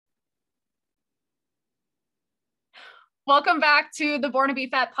Welcome back to the Born to Be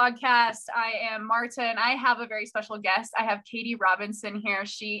Fat podcast. I am Marta and I have a very special guest. I have Kaity Robinson here.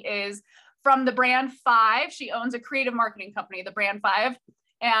 She is from the Brand 5. She owns a creative marketing company, the Brand 5.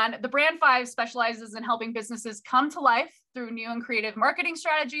 And the Brand 5 specializes in helping businesses come to life through new and creative marketing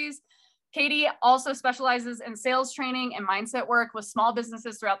strategies. Kaity also specializes in sales training and mindset work with small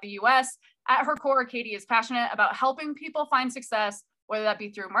businesses throughout the US. At her core, Kaity is passionate about helping people find success, whether that be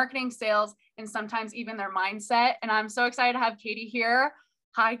through marketing, sales, and sometimes even their mindset. And I'm so excited to have Kaity here.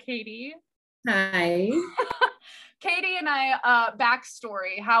 Hi, Kaity. Hi. Kaity and I,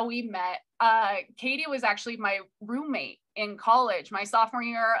 backstory, how we met. Kaity was actually my roommate in college. My sophomore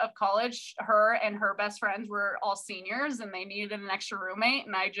year of college, her and her best friends were all seniors and they needed an extra roommate.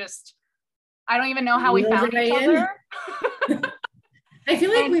 And I don't even know how we found each other. I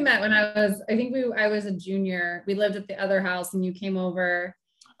feel like we met when I was a junior. We lived at the other house and you came over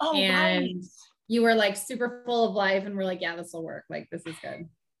and right. You were like super full of life and we're like, yeah, this will work. Like, this is good.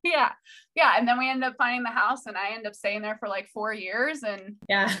 Yeah. Yeah. And then we ended up finding the house and I ended up staying there for like 4 years and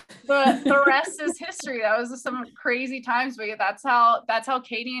yeah, the rest is history. That was just some crazy times, but that's how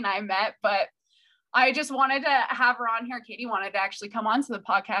Kaity and I met. But I just wanted to have her on here. Kaity wanted to actually come onto the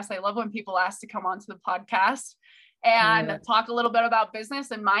podcast. I love when people ask to come onto the podcast and talk a little bit about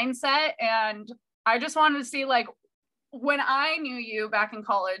business and mindset. And I just wanted to see, like, when I knew you back in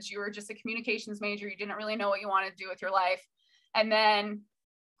college, you were just a communications major. You didn't really know what you wanted to do with your life. And then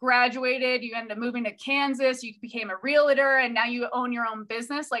graduated, you ended up moving to Kansas, you became a realtor, and now you own your own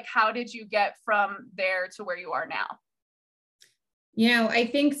business. Like, how did you get from there to where you are now? I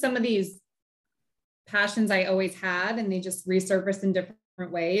think some of these passions I always had, and they just resurfaced in different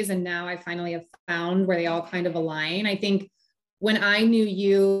ways. And now I finally have found where they all kind of align. I think when I knew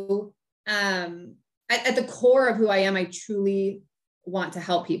you, at the core of who I am, I truly want to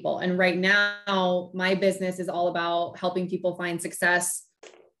help people. And right now my business is all about helping people find success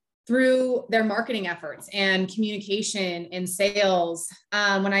through their marketing efforts and communication and sales.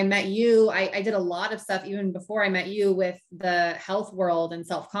 When I met you, I did a lot of stuff even before I met you with the health world and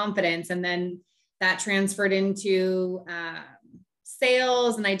self-confidence. And then that transferred into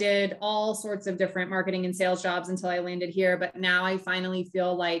sales, and I did all sorts of different marketing and sales jobs until I landed here. But now I finally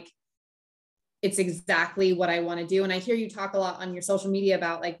feel like it's exactly what I want to do. And I hear you talk a lot on your social media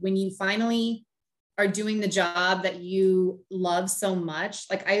about, like, when you finally are doing the job that you love so much.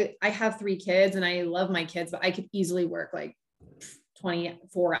 Like, I have 3 kids and I love my kids, but I could easily work like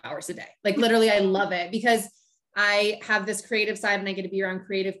 24 hours a day. Like, literally, I love it because I have this creative side and I get to be around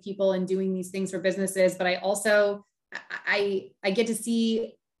creative people and doing these things for businesses. But I also, I get to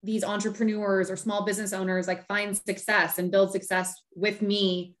see these entrepreneurs or small business owners like find success and build success with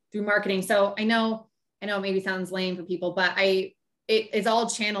me through marketing. So I know it maybe sounds lame for people, but it's all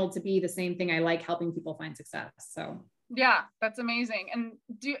channeled to be the same thing. I like helping people find success. So yeah, that's amazing. And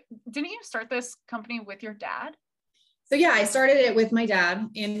didn't you start this company with your dad? So yeah, I started it with my dad,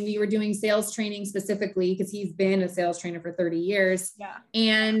 and we were doing sales training specifically because he's been a sales trainer for 30 years. Yeah.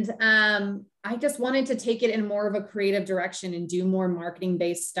 And I just wanted to take it in more of a creative direction and do more marketing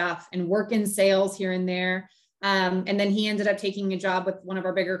based stuff and work in sales here and there. And then he ended up taking a job with one of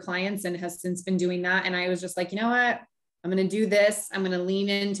our bigger clients and has since been doing that. And I was just like, you know what? I'm going to do this. I'm going to lean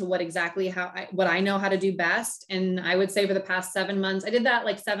into what I know how to do best. And I would say for the past 7 months, I did that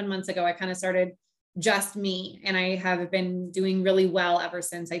like 7 months ago. I kind of started just me, and I have been doing really well ever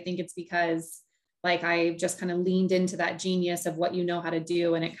since. I think it's because, like, I just kind of leaned into that genius of what you know how to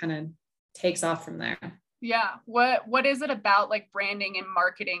do, and it kind of takes off from there. Yeah. What is it about, like, branding and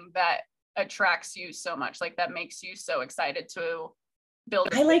marketing that attracts you so much? Like, that makes you so excited to build?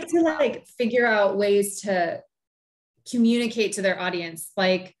 I like to figure out ways to communicate to their audience.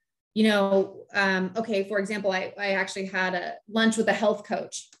 Like, okay, for example, I actually had a lunch with a health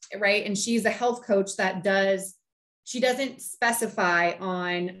coach, right? And she's a health coach that she doesn't specify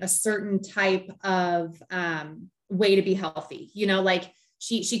on a certain type of way to be healthy. Like,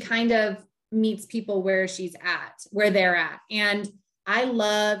 she kind of meets people where they're at. And I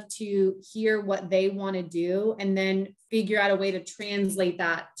love to hear what they want to do and then figure out a way to translate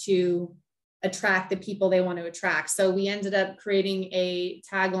that to attract the people they want to attract. So we ended up creating a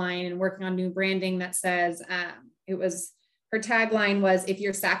tagline and working on new branding that says, her tagline was, if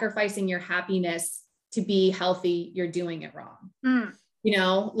you're sacrificing your happiness to be healthy, you're doing it wrong.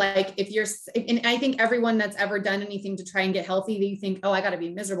 Like, and I think everyone that's ever done anything to try and get healthy, you think, oh, I got to be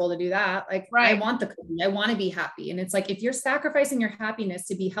miserable to do that. Like, right. I want to be happy. And it's like, if you're sacrificing your happiness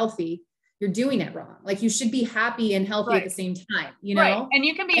to be healthy, you're doing it wrong. Like you should be happy and healthy at the same time, you know? Right. And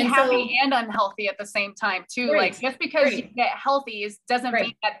you can be happy and unhealthy at the same time too. Like just because you get healthy doesn't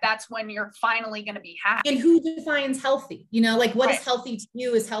mean that that's when you're finally going to be happy. And who defines healthy? You know, like what is healthy to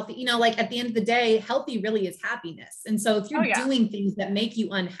you is healthy. You know, like at the end of the day, healthy really is happiness. And so if you're doing things that make you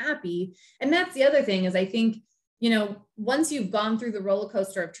unhappy, and that's the other thing is I think, you know, once you've gone through the roller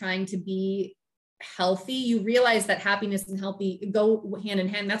coaster of trying to be healthy, you realize that happiness and healthy go hand in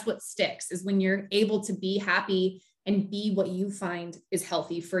hand. That's what sticks, is when you're able to be happy and be what you find is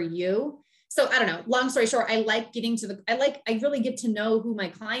healthy for you. So I don't know, long story short, I like getting to I really get to know who my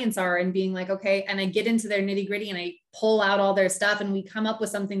clients are and being like, okay. And I get into their nitty gritty and I pull out all their stuff and we come up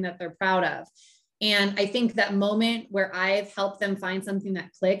with something that they're proud of. And I think that moment where I've helped them find something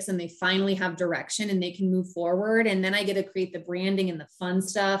that clicks and they finally have direction and they can move forward. And then I get to create the branding and the fun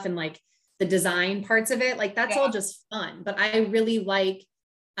stuff and like the design parts of it, like that's all just fun. But I really like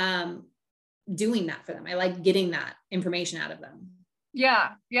doing that for them. I like getting that information out of them. Yeah.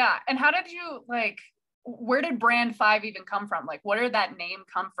 Yeah. And how did you where did brand 5 even come from? Like, where did that name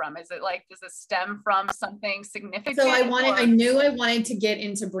come from? Is it like, does it stem from something significant? So I knew I wanted to get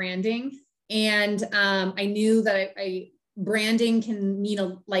into branding, and I knew that branding can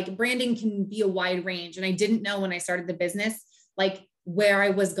mean branding can be a wide range. And I didn't know when I started the business, like where I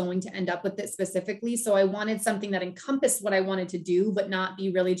was going to end up with it specifically. So I wanted something that encompassed what I wanted to do, but not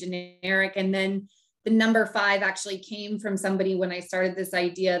be really generic. And then the number 5 actually came from somebody when I started this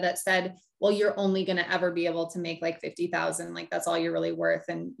idea that said, well, you're only going to ever be able to make like 50,000. Like that's all you're really worth.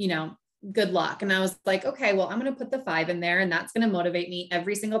 And, you know, good luck. And I was like, okay, well, I'm going to put the 5 in there, and that's going to motivate me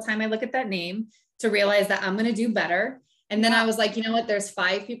every single time I look at that name to realize that I'm going to do better. And then I was like, you know what, there's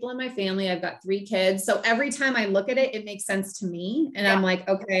 5 people in my family. I've got 3 kids. So every time I look at it, it makes sense to me. And I'm like,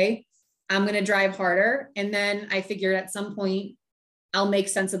 okay, I'm going to drive harder. And then I figured at some point I'll make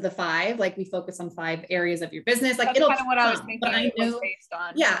sense of the 5. Like we focus on 5 areas of your business. Like it'll kind of what I was thinking, but I knew based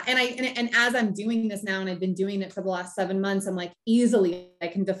on. Yeah. And as I'm doing this now, and I've been doing it for the last 7 months, I'm like, easily I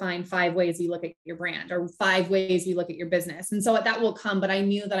can define 5 ways you look at your brand or 5 ways you look at your business. And so that will come, but I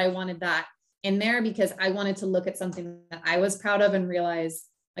knew that I wanted that in there because I wanted to look at something that I was proud of and realize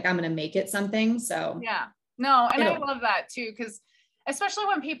like, I'm going to make it something. So yeah, no. And I love that too. Cause especially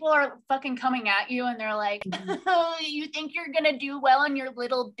when people are fucking coming at you and they're like, oh, you think you're going to do well in your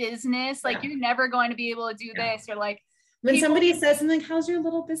little business? Like you're never going to be able to do this. Or like, when somebody says something like, how's your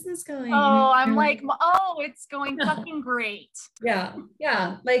little business going? Oh, I'm like, oh, it's going fucking great. Yeah.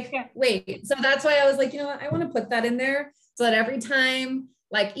 Yeah. Like, wait. So that's why I was like, you know what? I want to put that in there so that every time,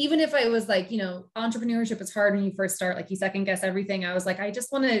 like, even if I was like, you know, entrepreneurship is hard when you first start, like you second guess everything. I was like, I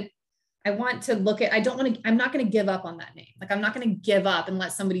want to look at, I'm not going to give up on that name. Like, I'm not going to give up and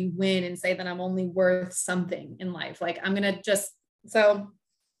let somebody win and say that I'm only worth something in life. Like I'm going to so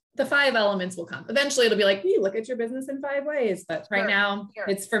the 5 elements will come. Eventually it'll be like, you look at your business in 5 ways, but right now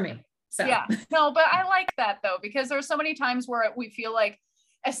it's for me. So yeah, no, but I like that though, because there's so many times where we feel like,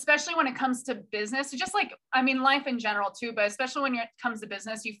 especially when it comes to business, just like, I mean, life in general too, but especially when it comes to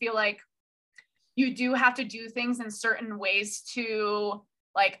business, you feel like you do have to do things in certain ways to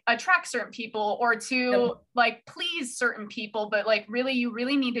like attract certain people or to like please certain people, but like really, you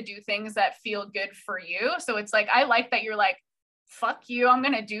really need to do things that feel good for you. So it's like, I like that you're like, fuck you, I'm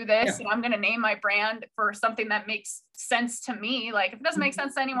going to do this and I'm going to name my brand for something that makes sense to me. Like if it doesn't make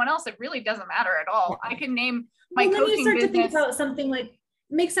sense to anyone else, it really doesn't matter at all. I can name my coaching business. Then you start to think about something like,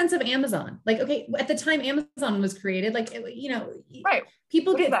 make sense of Amazon. Like, okay, at the time Amazon was created, like, you know,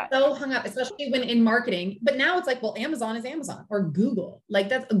 people get so hung up, especially when in marketing, but now it's like, well, Amazon is Amazon or Google.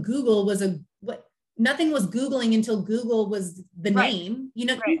 Like Google was nothing was Googling until Google was the name, you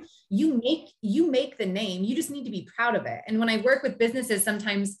know, you make the name, you just need to be proud of it. And when I work with businesses,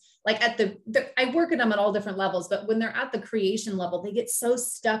 sometimes like I work at them at all different levels, but when they're at the creation level, they get so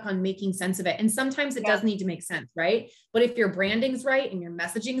stuck on making sense of it. And sometimes it does need to make sense, right? But if your branding's right and your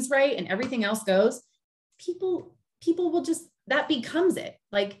messaging's right and everything else goes, people will just, that becomes it.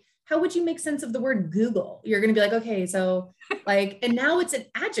 Like, how would you make sense of the word Google? You're going to be like, okay, so like, and now it's an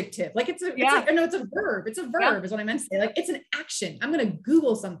adjective. Like it's a verb. It's a verb is what I meant to say. Like it's an action. I'm going to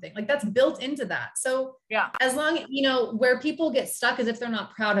Google something, like that's built into that. So as long as, you know, where people get stuck is if they're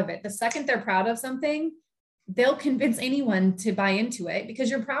not proud of it. The second they're proud of something, they'll convince anyone to buy into it because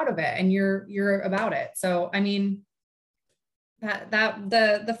you're proud of it and you're about it. So, I mean,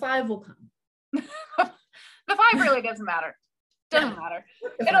 the 5 will come. The 5 really doesn't matter. Doesn't matter.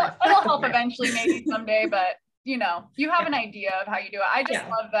 It'll help eventually, maybe someday, but you know, you have an idea of how you do it. I just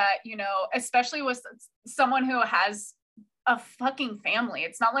love that, you know, especially with someone who has a fucking family.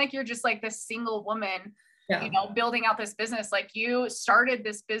 It's not like you're just like this single woman, you know, building out this business. Like you started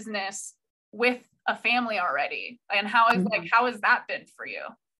this business with a family already? And how has that been for you?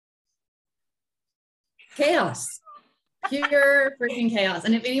 Chaos. Pure freaking chaos.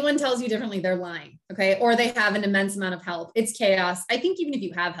 And if anyone tells you differently, they're lying. Okay. Or they have an immense amount of help. It's chaos. I think even if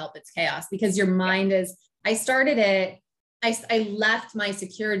you have help, it's chaos because your mind is, I started it. I left my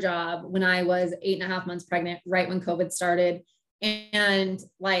secure job when I was 8.5 months pregnant, right when COVID started. And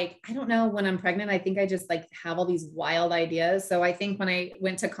like, I don't know, when I'm pregnant, I think I just like have all these wild ideas. So I think when I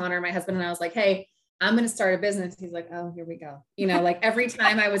went to Connor, my husband, and I was like, hey, I'm going to start a business. He's like, oh, here we go. You know, like every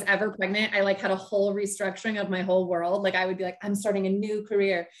time I was ever pregnant, I like had a whole restructuring of my whole world. Like I would be like, I'm starting a new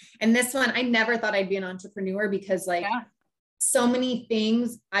career. And this one, I never thought I'd be an entrepreneur because like so many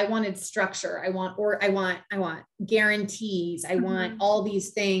things, I wanted structure. I want guarantees. I want all these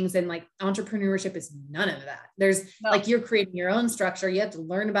things. And like entrepreneurship is none of that. There's like, you're creating your own structure. You have to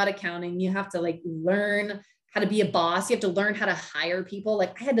learn about accounting. You have to like learn how to be a boss. You have to learn how to hire people.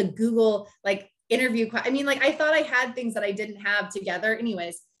 Like I had to Google like interview. I mean, like I thought I had things that I didn't have together.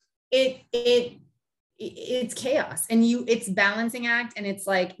 Anyways, it's chaos and it's balancing act. And it's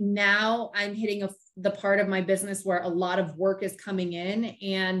like, now I'm hitting the part of my business where a lot of work is coming in.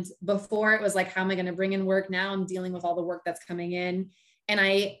 And before it was like, how am I going to bring in work? Now I'm dealing with all the work that's coming in. And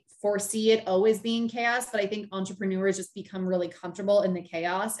I foresee it always being chaos, but I think entrepreneurs just become really comfortable in the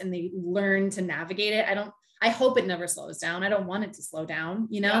chaos and they learn to navigate it. I hope it never slows down. I don't want it to slow down,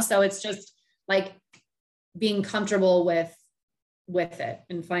 you know? So it's just like being comfortable with it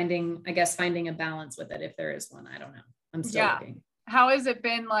and finding a balance with it. If there is one, I don't know. I'm still looking. How has it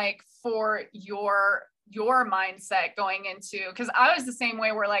been like for your mindset going into, because I was the same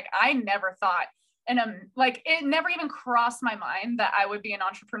way where like, I never thought, and like, it never even crossed my mind that I would be an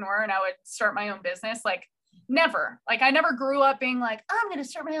entrepreneur and I would start my own business. Like never, like I never grew up being like, I'm going to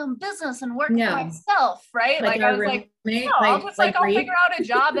start my own business and work for myself. Right. Like I was like, no, I'll figure out a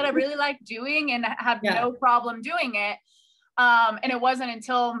job that I really like doing and have no problem doing it. And it wasn't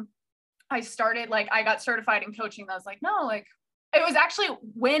until I started, like I got certified in coaching that I was like, no, like it was actually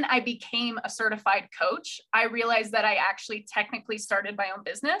when I became a certified coach, I realized that I actually technically started my own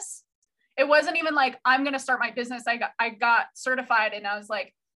business. It wasn't even like, I'm going to start my business. I got certified and I was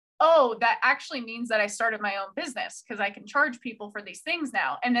like, oh, that actually means that I started my own business because I can charge people for these things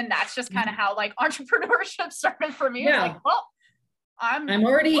now. And then that's just kind of how like entrepreneurship started for me. It's like, well, I'm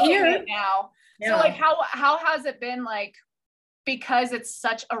already here now. So like, how has it been like, because it's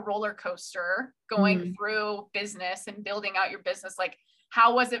such a roller coaster going through business and building out your business? Like,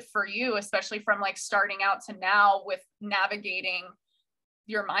 how was it for you, especially from like starting out to now with navigating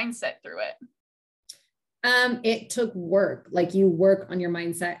your mindset through it? It took work, like you work on your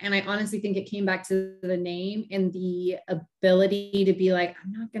mindset. And I honestly think it came back to the name and the ability to be like,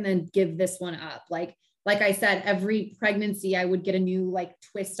 I'm not going to give this one up. Like I said, every pregnancy, I would get a new like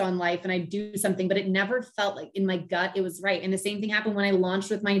twist on life and I'd do something, but it never felt like in my gut, it was right. And the same thing happened when I launched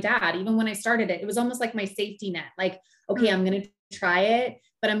with my dad. Even when I started it, it was almost like my safety net. Like, okay, I'm going to try it,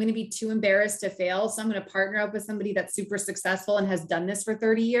 but I'm going to be too embarrassed to fail. So I'm going to partner up with somebody that's super successful and has done this for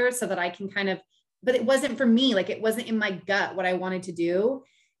 30 years so that I can but it wasn't for me. Like it wasn't in my gut what I wanted to do.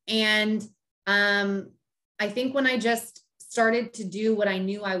 And I think when I just started to do what I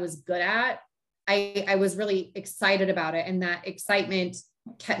knew I was good at, I was really excited about it. And that excitement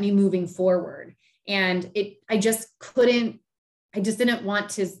kept me moving forward. And I just didn't want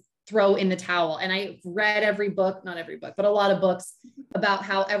to throw in the towel. And I read not every book, but a lot of books about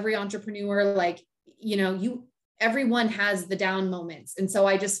how every entrepreneur, like, you know, everyone has the down moments. And so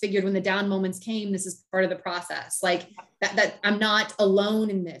I just figured when the down moments came, this is part of the process. Like that I'm not alone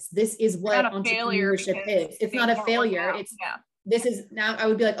in this. This is what entrepreneurship is. It's not a failure. This is now I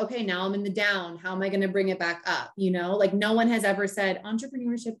would be like, okay, now I'm in the down. How am I going to bring it back up? You know, like no one has ever said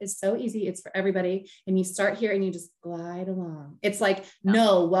entrepreneurship is so easy. It's for everybody. And you start here and you just glide along. It's like,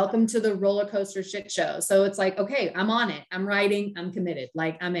 no, welcome to the roller coaster shit show. So it's like, okay, I'm on it. I'm riding. I'm committed.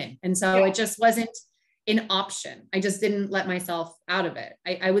 Like I'm in. And so it just wasn't an option. I just didn't let myself out of it.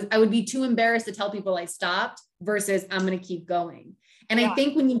 I would be too embarrassed to tell people I stopped versus I'm going to keep going. And I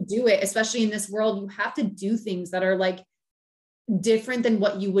think when you do it, especially in this world, you have to do things that are like different than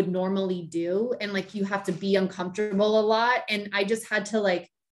what you would normally do. And like, you have to be uncomfortable a lot. And I just had to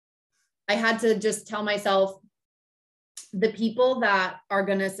just tell myself, the people that are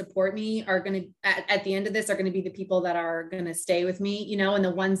going to support me are going to, at the end of this, are going to be the people that are going to stay with me, you know, and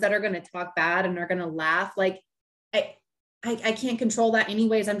the ones that are going to talk bad and are going to laugh. Like, I can't control that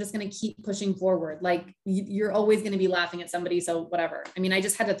anyways. I'm just going to keep pushing forward. Like you're always going to be laughing at somebody. So whatever. I mean, I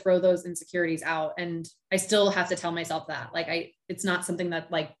just had to throw those insecurities out, and I still have to tell myself that like, it's not something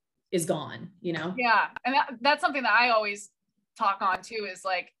that like is gone, you know? Yeah. And that's something that I always talk on too, is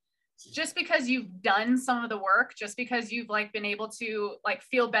like, just because you've done some of the work, just because you've like been able to like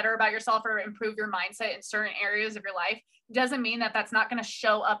feel better about yourself or improve your mindset in certain areas of your life, doesn't mean that that's not going to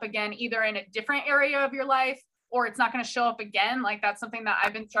show up again, either in a different area of your life, or it's not going to show up again. Like that's something that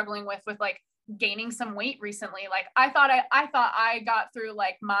I've been struggling with like gaining some weight recently. Like I thought I got through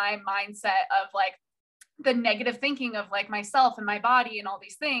like my mindset of like the negative thinking of like myself and my body and all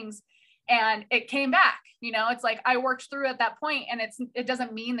these things. And it came back, you know, it's like I worked through at that point, and it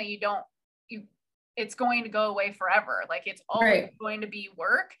doesn't mean that it's going to go away forever. Like it's always going to be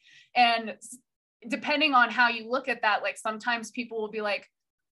work. And depending on how you look at that, like sometimes people will be like,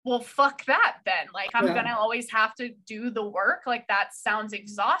 well, fuck that then. Like I'm going to always have to do the work. Like that sounds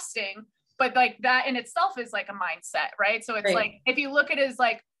exhausting, but like that in itself is like a mindset, right? So it's like, if you look at it as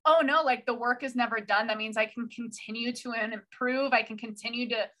like, oh no, like the work is never done. That means I can continue to improve. I can continue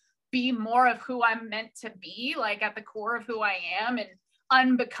to be more of who I'm meant to be, like at the core of who I am, and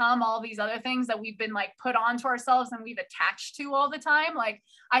unbecome all these other things that we've been like put onto ourselves and we've attached to all the time. Like,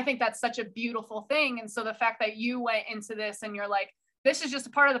 I think that's such a beautiful thing. And so the fact that you went into this and you're like, this is just a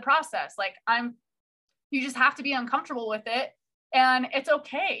part of the process. Like you just have to be uncomfortable with it, and it's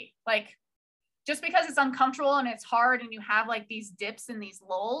okay. Like, just because it's uncomfortable and it's hard and you have like these dips and these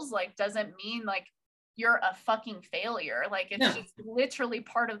lulls, like doesn't mean like you're a fucking failure. Like it's just literally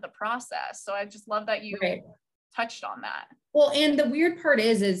part of the process. So I just love that you touched on that. Well, and the weird part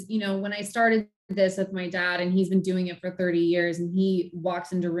is, you know, when I started this with my dad, and he's been doing it for 30 years, and he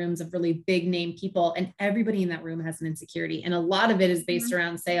walks into rooms of really big name people, and everybody in that room has an insecurity. And a lot of it is based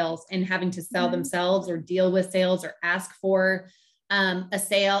around sales and having to sell themselves or deal with sales or ask for a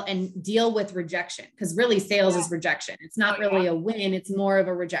sale and deal with rejection. Because really sales is rejection. It's not really a win. It's more of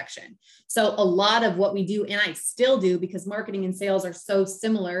a rejection. So a lot of what we do, and I still do, because marketing and sales are so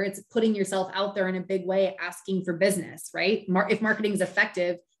similar, it's putting yourself out there in a big way, asking for business, right? If marketing is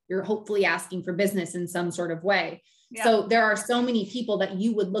effective, you're hopefully asking for business in some sort of way. Yeah. So there are so many people that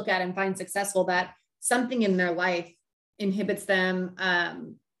you would look at and find successful that something in their life inhibits them,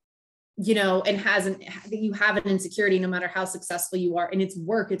 you know, and you have an insecurity no matter how successful you are. And it's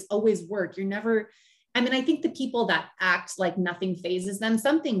work. It's always work. You're never, I mean, I think the people that act like nothing phases them,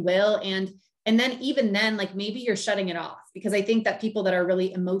 something will. And then even then, like maybe you're shutting it off, because I think that people that are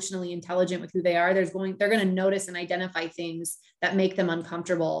really emotionally intelligent with who they are, they're going to notice and identify things that make them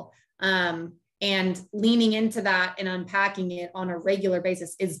uncomfortable. And leaning into that and unpacking it on a regular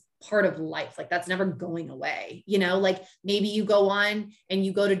basis is part of life. Like that's never going away, you know, like maybe you go on and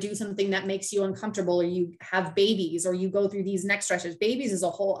you go to do something that makes you uncomfortable, or you have babies, or you go through these next stretches. Babies is a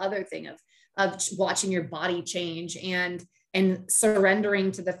whole other thing of watching your body change and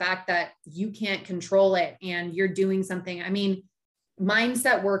surrendering to the fact that you can't control it and you're doing something. I mean,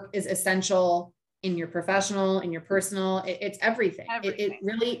 mindset work is essential in your professional, in your personal, it's everything. It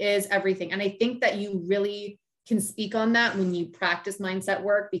really is everything. And I think that you really can speak on that when you practice mindset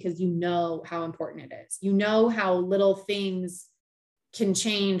work, because you know how important it is. You know how little things can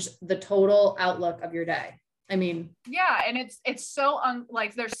change the total outlook of your day. I mean, yeah. And it's so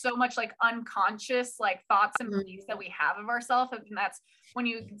like, there's so much like unconscious, like thoughts and beliefs that we have of ourselves. And that's when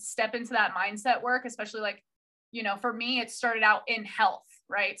you step into that mindset work, especially like, you know, for me, it started out in health,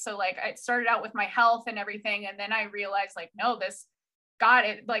 right? So like it started out with my health and everything. And then I realized like, no,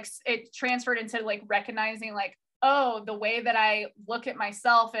 it transferred into like recognizing like, oh, the way that I look at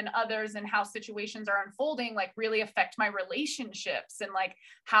myself and others and how situations are unfolding, like really affect my relationships and like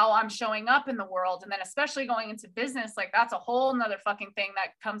how I'm showing up in the world. And then especially going into business, like that's a whole nother fucking thing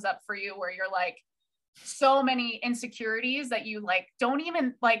that comes up for you, where you're like, so many insecurities that you like, don't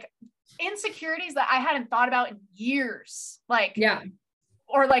even like insecurities that I hadn't thought about in years. Like,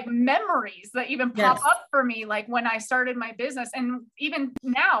 or like memories that even pop up for me, like when I started my business. And even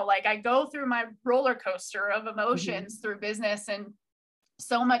now, like I go through my roller coaster of emotions through business. And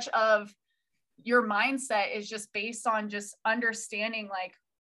so much of your mindset is just based on just understanding, like,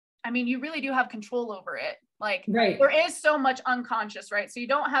 I mean, you really do have control over it. Like there is so much unconscious, right? So you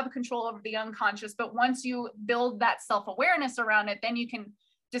don't have control over the unconscious, but once you build that self-awareness around it, then you can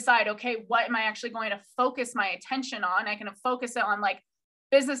decide, okay, what am I actually going to focus my attention on? I can focus it on like,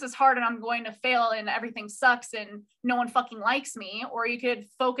 business is hard and I'm going to fail and everything sucks and no one fucking likes me. Or you could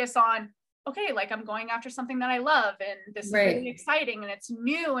focus on, okay, like I'm going after something that I love and this is really exciting and it's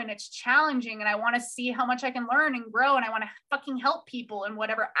new and it's challenging and I want to see how much I can learn and grow and I want to fucking help people in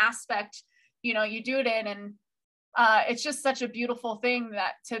whatever aspect, you know, you do it in. And it's just such a beautiful thing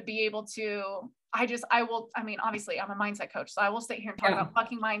that to be able to, I mean, obviously I'm a mindset coach, so I will sit here and talk about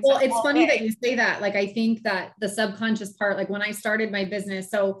fucking mindset. Well, it's funny that you say that. Like, I think that the subconscious part, like when I started my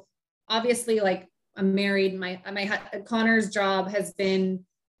business, so obviously like I'm married, my Connor's job has been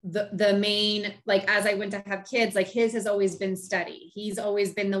the main, like, as I went to have kids, like his has always been steady. He's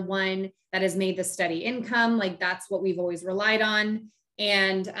always been the one that has made the steady income. Like that's what we've always relied on.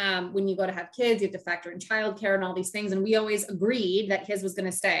 And when you go to have kids, you have to factor in childcare and all these things. And we always agreed that his was going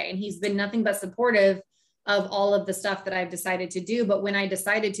to stay. And he's been nothing but supportive of all of the stuff that I've decided to do. But when I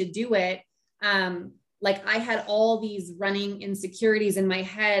decided to do it, like I had all these running insecurities in my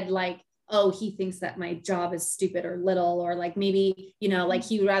head, like, oh, he thinks that my job is stupid or little, or like maybe, you know, like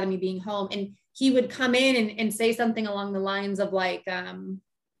he would rather me being home. And he would come in and say something along the lines of like, I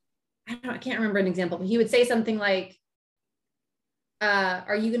can't remember an example, but he would say something like,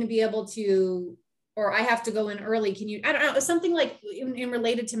 are you going to be able to, or I have to go in early. Can you, I don't know, something like in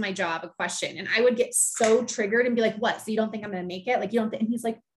related to my job, a question. And I would get so triggered and be like, what? So you don't think I'm going to make it? Like, you don't think, and he's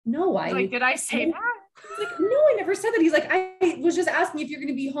like, no, like, did I say that? He's like, no, I never said that. He's like, I was just asking if you're going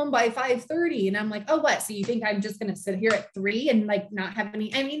to be home by 5:30. And I'm like, oh, what? So you think I'm just going to sit here at 3 and like not have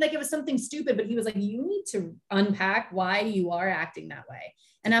any, I mean, like it was something stupid, but he was like, you need to unpack why you are acting that way.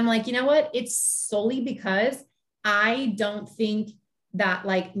 And I'm like, you know what? It's solely because I don't think that,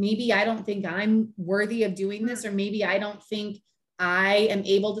 like, maybe I don't think I'm worthy of doing this, or maybe I don't think I am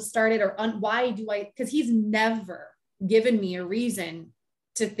able to start it, or why do I, because he's never given me a reason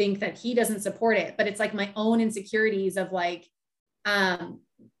to think that he doesn't support it. But it's like my own insecurities of like, am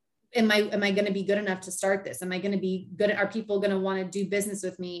I going to be good enough to start this? Am I going to be good? Are people going to want to do business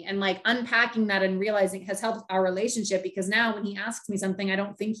with me? And like unpacking that and realizing has helped our relationship, because now when he asks me something, I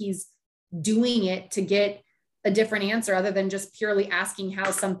don't think he's doing it to get a different answer other than just purely asking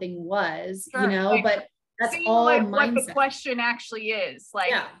how something was, sure, you know, like, but that's all what the question actually is, like,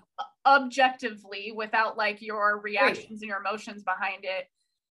 yeah, objectively, without like your reactions, right, and your emotions behind it.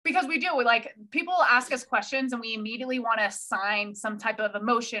 Because we do, like, people ask us questions and we immediately want to assign some type of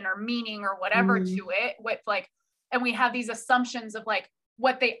emotion or meaning or whatever to it, with like, and we have these assumptions of like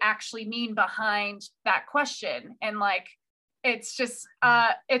what they actually mean behind that question. And like, it's just,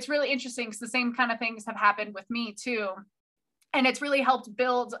 it's really interesting because the same kind of things have happened with me too. And it's really helped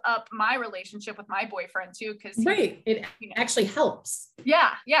build up my relationship with my boyfriend too. Cause right. It actually helps.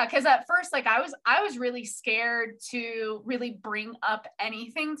 Yeah. Yeah. Cause at first, like I was really scared to really bring up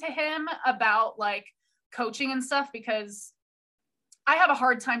anything to him about like coaching and stuff, because I have a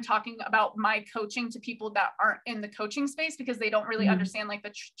hard time talking about my coaching to people that aren't in the coaching space, because they don't really understand like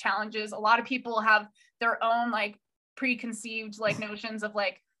the challenges. A lot of people have their own like preconceived like notions of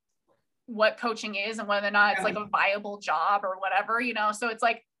like what coaching is and whether or not it's like a viable job or whatever, you know? So it's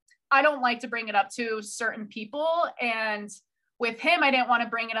like, I don't like to bring it up to certain people. And with him, I didn't want to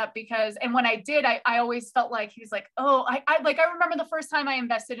bring it up because, and when I did, I always felt like he's like, oh, I remember the first time I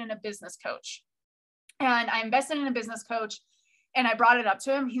invested in a business coach, and I invested in a business coach and I brought it up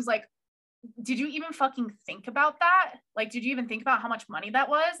to him. He's like, did you even fucking think about that? Like, did you even think about how much money that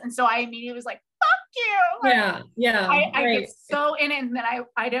was? And so I immediately was like, fuck you. Like, yeah. I get so in it, and then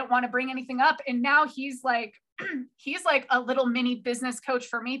I didn't want to bring anything up. And now he's like, he's like a little mini business coach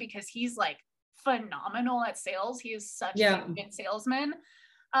for me, because he's like phenomenal at sales. He is such a good salesman,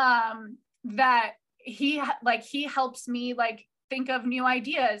 that he helps me like think of new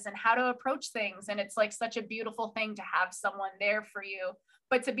ideas and how to approach things. And it's like such a beautiful thing to have someone there for you,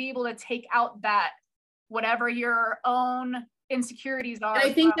 but to be able to take out that, whatever your own insecurities are. And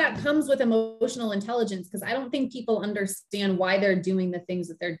I think that comes with emotional intelligence, because I don't think people understand why they're doing the things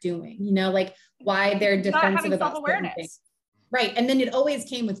that they're doing, you know, like why they're defensive about certain things. Right. And then it always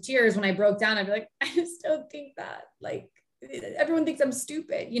came with tears when I broke down. I'd be like, I just don't think that, like, everyone thinks I'm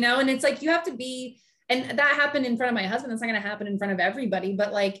stupid, you know? And it's like, you have to be, and that happened in front of my husband. That's not going to happen in front of everybody.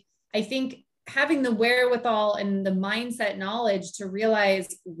 But like, I think having the wherewithal and the mindset knowledge to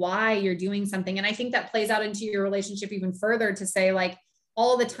realize why you're doing something. And I think that plays out into your relationship even further, to say like,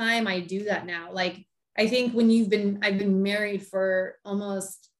 all the time I do that now. Like, I think when I've been married for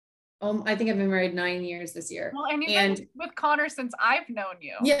almost, I think I've been married 9 years this year. Well, and you've been with Connor since I've known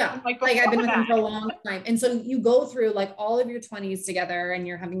you. Yeah. Like I've been with him for a long time. And so you go through like all of your 20s together, and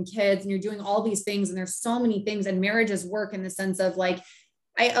you're having kids and you're doing all these things. And there's so many things, and marriage is work in the sense of like,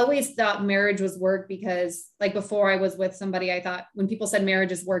 I always thought marriage was work because like before I was with somebody, I thought when people said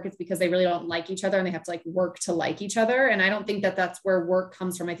marriage is work, it's because they really don't like each other and they have to like work to like each other. And I don't think that that's where work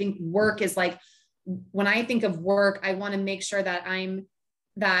comes from. I think work is like, when I think of work, I want to make sure that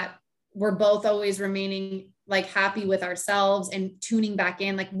that we're both always remaining like happy with ourselves and tuning back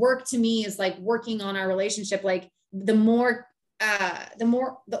in. Like work to me is like working on our relationship. Like the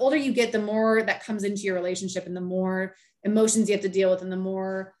older you get, the more that comes into your relationship, and the more emotions you have to deal with, and the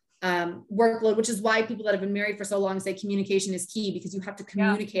more workload, which is why people that have been married for so long say communication is key, because you have to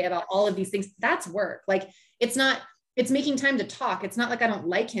communicate about all of these things. That's work. Like, it's not, it's making time to talk. It's not like I don't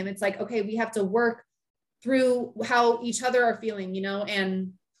like him. It's like, okay, we have to work through how each other are feeling, you know,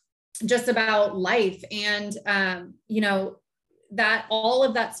 and just about life. And, you know, that all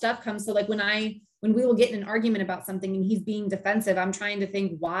of that stuff comes. So like when we will get in an argument about something and he's being defensive, I'm trying to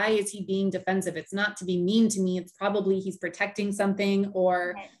think, why is he being defensive? It's not to be mean to me. It's probably he's protecting something,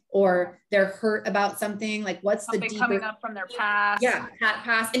 or, Right. or they're hurt about something. Like what's Something the deeper coming up from their past. Yeah,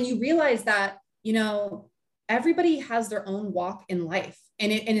 past. And you realize that, you know, everybody has their own walk in life.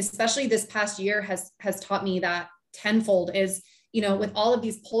 And especially this past year has taught me that tenfold is, you know, with all of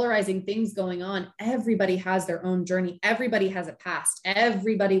these polarizing things going on, everybody has their own journey. Everybody has a past.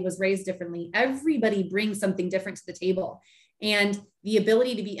 Everybody was raised differently. Everybody brings something different to the table. And the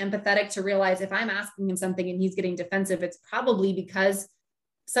ability to be empathetic, to realize if I'm asking him something and he's getting defensive, it's probably because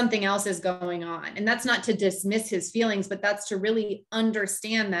something else is going on. And that's not to dismiss his feelings, but that's to really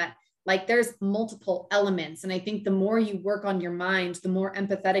understand that like there's multiple elements. And I think the more you work on your mind, the more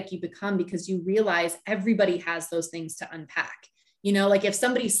empathetic you become, because you realize everybody has those things to unpack. You know, like if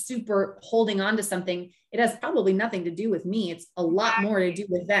somebody's super holding on to something, it has probably nothing to do with me. It's a lot more to do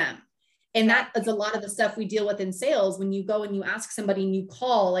with them. And that is a lot of the stuff we deal with in sales. When you go and you ask somebody and you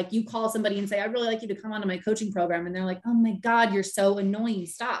call somebody and say, I'd really like you to come onto my coaching program. And they're like, oh my God, you're so annoying.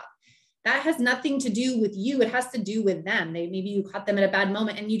 Stop. That has nothing to do with you. It has to do with them. Maybe you caught them at a bad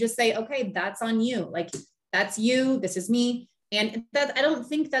moment and you just say, okay, that's on you. Like, that's you. This is me. And that, I don't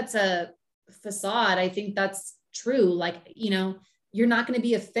think that's a facade. I think that's true. Like, you know, you're not going to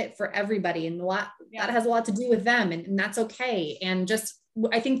be a fit for everybody. And that has a lot to do with them. And that's okay. And just,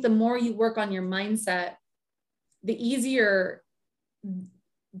 I think the more you work on your mindset, the easier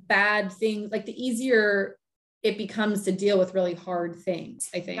bad things, like the easier it becomes to deal with really hard things,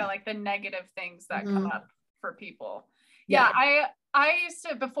 I think. Yeah, like the negative things that Mm-hmm. come up for people. Yeah, I used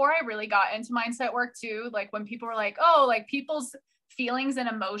to, before I really got into mindset work too, like when people were like, oh, like people's feelings and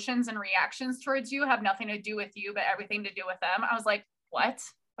emotions and reactions towards you have nothing to do with you, but everything to do with them. I was like, what?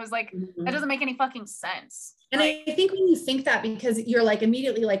 I was like, that doesn't make any fucking sense. And like, I think when you think that, because you're like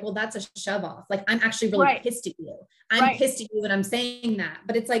immediately like, well, that's a shove off. Like, I'm actually really pissed at you. I'm pissed at you when I'm saying that.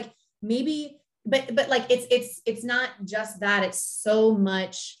 But it's like, maybe, but like, it's not just that. It's so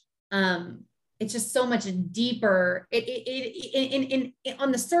much, it's just so much deeper.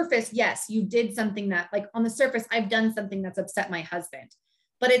 On the surface, yes, you did something that, like on the surface, I've done something that's upset my husband,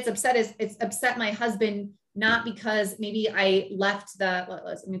 but it's upset my husband, not because maybe I left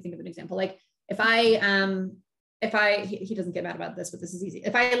let me think of an example. Like if he doesn't get mad about this, but this is easy.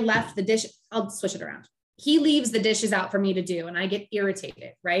 If I left the dish, I'll switch it around. He leaves the dishes out for me to do, and I get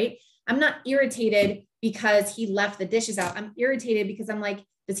irritated, right? I'm not irritated because he left the dishes out. I'm irritated because I'm like,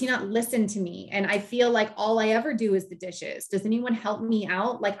 does he not listen to me? And I feel like all I ever do is the dishes. Does anyone help me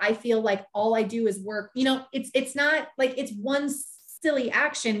out? Like, I feel like all I do is work. You know, it's not like it's one silly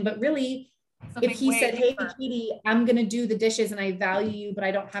action, but really, if he said, hey, Kaity, I'm going to do the dishes and I value you, but I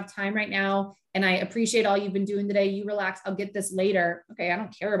don't have time right now. And I appreciate all you've been doing today. You relax. I'll get this later. Okay. I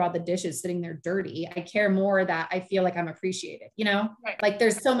don't care about the dishes sitting there dirty. I care more that I feel like I'm appreciated, you know, like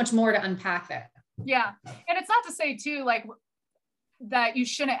there's so much more to unpack there. Yeah. And it's not to say too, like that you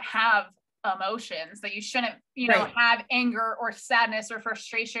shouldn't have emotions, that you shouldn't, you know, have anger or sadness or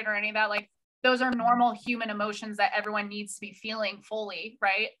frustration or any of that. Like those are normal human emotions that everyone needs to be feeling fully.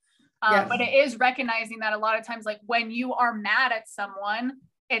 Right. But it is recognizing that a lot of times, like when you are mad at someone,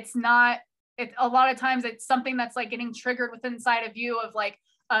 a lot of times it's something that's like getting triggered within inside of you of like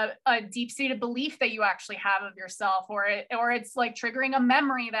a deep-seated belief that you actually have of yourself, or it's like triggering a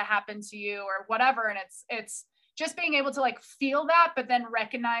memory that happened to you or whatever. And it's just being able to like feel that, but then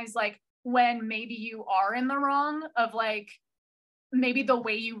recognize like when maybe you are in the wrong of like, maybe the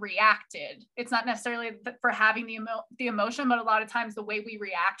way you reacted. It's not necessarily for having the emotion, but a lot of times the way we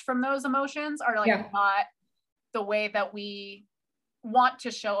react from those emotions are like not the way that we want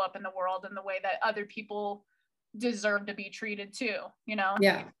to show up in the world and the way that other people deserve to be treated too, you know?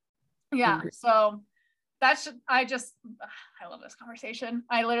 Yeah. So I love this conversation.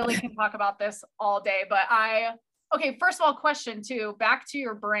 I literally can talk about this all day, but okay, first of all, question two, back to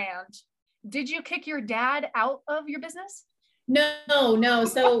your brand. Did you kick your dad out of your business? No.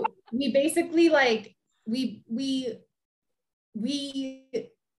 So we basically like, we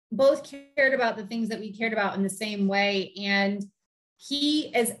both cared about the things that we cared about in the same way. And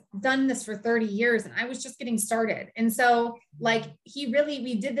he has done this for 30 years and I was just getting started. And so like,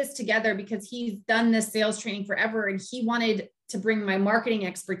 we did this together because he's done this sales training forever. And he wanted to bring my marketing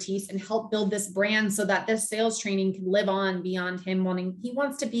expertise and help build this brand so that this sales training can live on beyond him he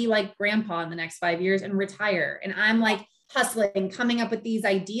wants to be like grandpa in the next 5 years and retire. And I'm like hustling, coming up with these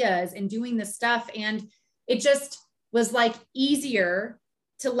ideas and doing this stuff. And it just, was like easier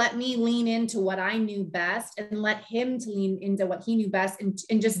to let me lean into what I knew best and let him to lean into what he knew best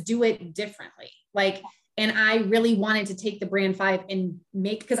and just do it differently. Like, and I really wanted to take the brand 5 and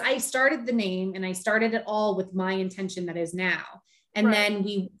make, because I started the name and I started it all with my intention that is now. And then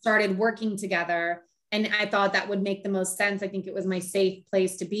we started working together and I thought that would make the most sense. I think it was my safe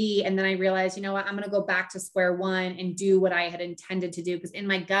place to be. And then I realized, you know what, I'm going to go back to square one and do what I had intended to do. Because in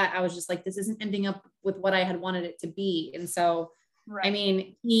my gut, I was just like, this isn't ending up with what I had wanted it to be. And so, I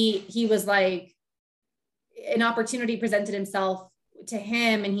mean, he was like, an opportunity presented himself to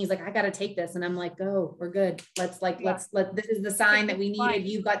him and he's like, I got to take this. And I'm like, go, we're good. Let's this is the sign that we needed.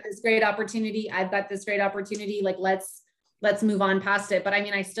 You've got this great opportunity. I've got this great opportunity. Like, let's move on past it. But I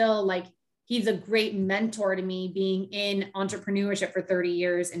mean, I still like, he's a great mentor to me being in entrepreneurship for 30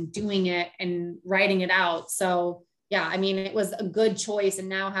 years and doing it and writing it out. So yeah, I mean, it was a good choice. And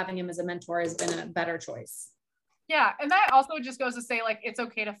now having him as a mentor has been a better choice. Yeah. And that also just goes to say, like, it's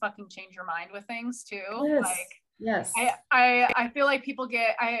okay to fucking change your mind with things too. Yes. Like, yes. I feel like people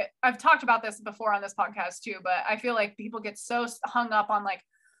get, I've talked about this before on this podcast too, but I feel like people get so hung up on like,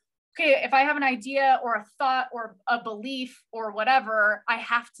 okay, if I have an idea or a thought or a belief or whatever, I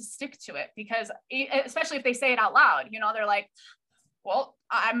have to stick to it because especially if they say it out loud, you know, they're like, well,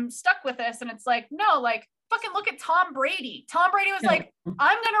 I'm stuck with this. And it's like, no, like fucking look at Tom Brady. Tom Brady was like,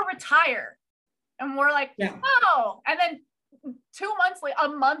 I'm going to retire. And we're like, oh, and then a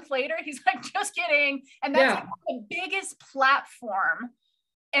month later, he's like, just kidding. And that's like the biggest platform.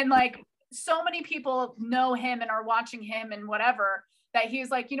 And like, so many people know him and are watching him and whatever, that he's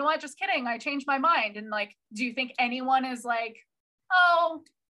like, you know what, just kidding. I changed my mind. And like, do you think anyone is like, oh,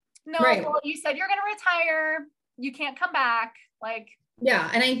 no, well, you said you're going to retire. You can't come back. Like, yeah.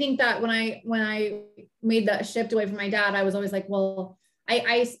 And I think that when I made that shift away from my dad, I was always like, well,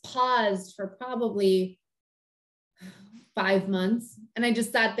 I paused for probably 5 months. And I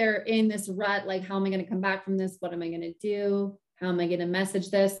just sat there in this rut, like, how am I going to come back from this? What am I going to do? How am I going to message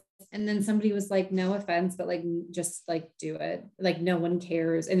this? And then somebody was like, no offense, but like, just like, do it. Like, no one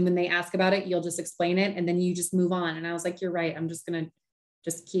cares. And when they ask about it, you'll just explain it and then you just move on. And I was like, you're right. I'm just going to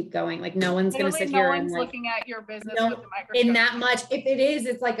just keep going. Like, no one's going to sit here and like, looking at your business with the microscope. In that much. If it is,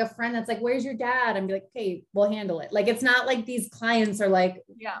 it's like a friend that's like, where's your dad? And be like, okay, we'll handle it. Like, it's not like these clients are like,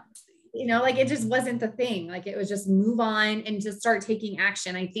 you know, like it just wasn't the thing. Like, it was just move on and just start taking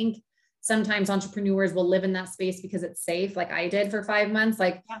action. I think sometimes entrepreneurs will live in that space because it's safe. Like I did for 5 months,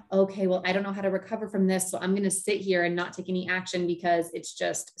 like, okay, well, I don't know how to recover from this. So I'm going to sit here and not take any action because it's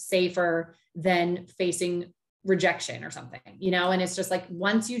just safer than facing rejection or something, you know? And it's just like,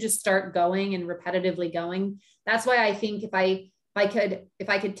 once you just start going and repetitively going, that's why I think if I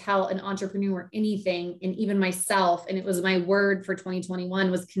could tell an entrepreneur anything, and even myself, and it was my word for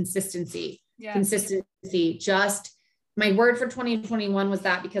 2021 was consistency, consistency. Just my word for 2021 was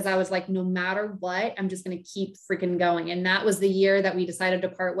that, because I was like, no matter what, I'm just going to keep freaking going. And that was the year that we decided to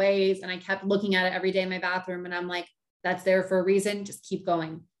part ways. And I kept looking at it every day in my bathroom. And I'm like, that's there for a reason. Just keep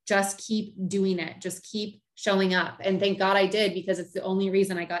going. Just keep doing it. Just keep showing up. And thank God I did, because it's the only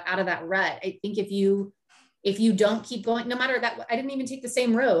reason I got out of that rut. I think if you don't keep going, no matter that, I didn't even take the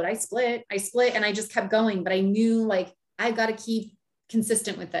same road. I split and I just kept going, but I knew like, I've got to keep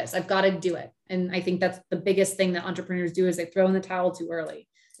consistent with this. I've got to do it. And I think that's the biggest thing that entrepreneurs do is they throw in the towel too early,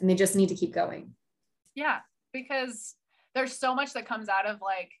 and they just need to keep going. Yeah. Because there's so much that comes out of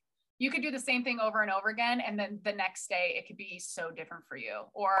like, you could do the same thing over and over again. And then the next day it could be so different for you,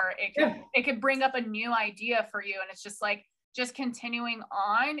 or it could bring up a new idea for you. And it's just like, just continuing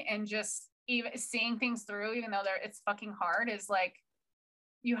on and just even seeing things through, even though it's fucking hard, is like,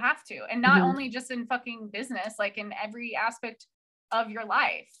 you have to. And not only just in fucking business, like in every aspect of your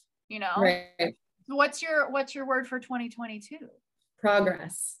life, you know? Right. What's your word for 2022?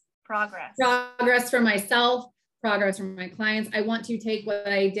 Progress for myself, progress for my clients. I want to take what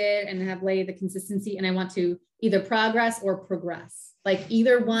I did and have laid the consistency, and I want to either progress or progress. Like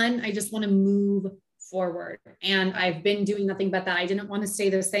either one, I just want to move forward. And I've been doing nothing but that. I didn't want to stay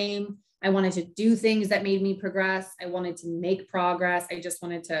the same. I wanted to do things that made me progress. I wanted to make progress. I just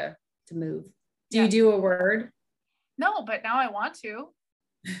wanted to move. Do you do a word? No, but now I want to.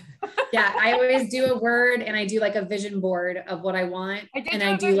 Yeah, I always do a word, and I do like a vision board of what I want. I did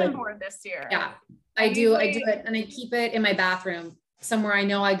a vision board this year. Yeah, I do it, and I keep it in my bathroom somewhere I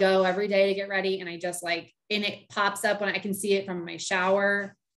know I go every day to get ready. And I just like, and it pops up when I can see it from my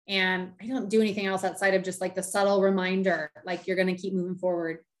shower, and I don't do anything else outside of just like the subtle reminder, like you're going to keep moving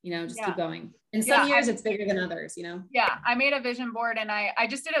forward, you know, just keep going. And some years it's bigger than others, you know? Yeah. I made a vision board, and I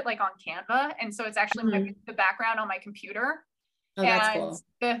just did it like on Canva. And so it's actually the background on my computer. Oh, that's And cool.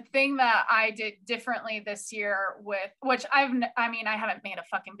 the thing that I did differently this year with, which I haven't made a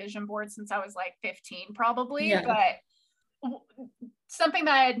fucking vision board since I was like 15 probably, Yeah. but something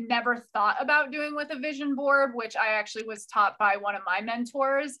that I had never thought about doing with a vision board, which I actually was taught by one of my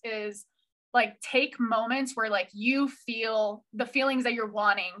mentors, is like take moments where like you feel the feelings that you're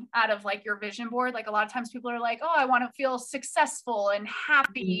wanting out of like your vision board. Like a lot of times people are like, oh, I want to feel successful and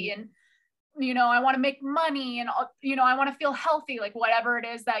happy and, you know, I want to make money and, you know, I want to feel healthy, like whatever it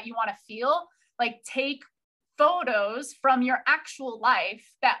is that you want to feel, like take photos from your actual life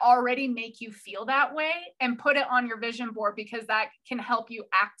that already make you feel that way and put it on your vision board, because that can help you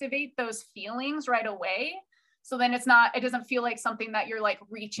activate those feelings right away. So then it doesn't feel like something that you're like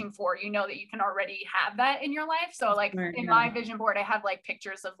reaching for, you know, that you can already have that in your life. So like in my vision board, I have like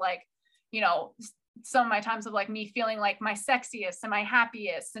pictures of like, you know, some of my times of like me feeling like my sexiest and my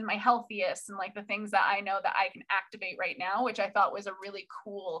happiest and my healthiest and like the things that I know that I can activate right now, which I thought was a really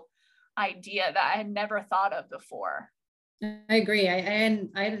cool idea that I had never thought of before. I agree. I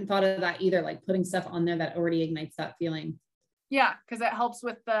hadn't thought of that either, like putting stuff on there that already ignites that feeling. Yeah, because it helps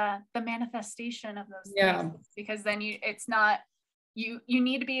with the manifestation of those things. Because then it's not you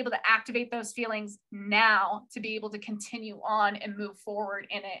need to be able to activate those feelings now to be able to continue on and move forward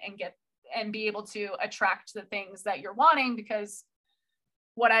in it and be able to attract the things that you're wanting. Because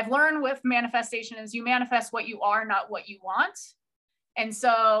what I've learned with manifestation is you manifest what you are, not what you want. And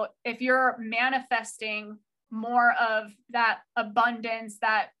so if you're manifesting more of that abundance,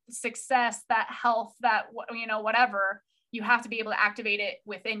 that success, that health, that, you know, whatever, you have to be able to activate it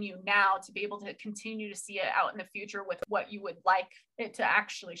within you now to be able to continue to see it out in the future with what you would like it to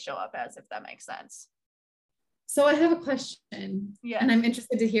actually show up as, if that makes sense. So I have a question, and I'm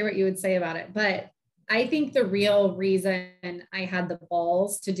interested to hear what you would say about it. But I think the real reason I had the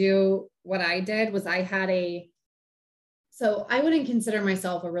balls to do what I did was so I wouldn't consider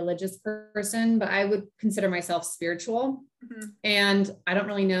myself a religious person, but I would consider myself spiritual. Mm-hmm. And I don't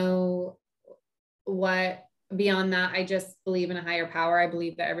really know what beyond that. I just believe in a higher power. I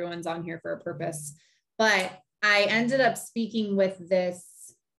believe that everyone's on here for a purpose. But I ended up speaking with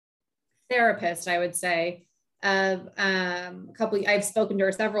this therapist, I would say, I've spoken to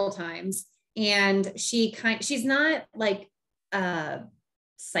her several times, and she's not like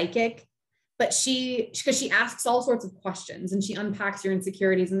psychic, but because she asks all sorts of questions and she unpacks your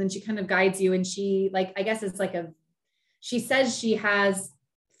insecurities, and then she kind of guides you. And she, like, I guess it's like she says she has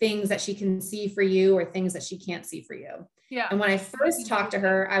things that she can see for you or things that she can't see for you. Yeah. And when I first talked to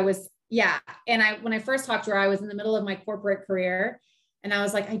her, when I first talked to her, I was in the middle of my corporate career, and I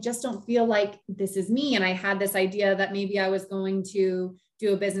was like, I just don't feel like this is me. And I had this idea that maybe I was going to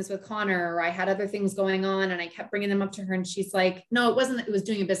do a business with Connor, or I had other things going on, and I kept bringing them up to her. And she's like, no, it wasn't that it was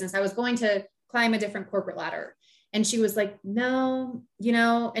doing a business. I was going to climb a different corporate ladder. And she was like, no, you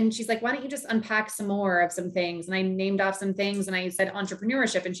know, and she's like, why don't you just unpack some more of some things? And I named off some things, and I said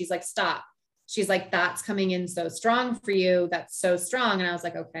entrepreneurship. And she's like, stop. She's like, that's coming in so strong for you. That's so strong. And I was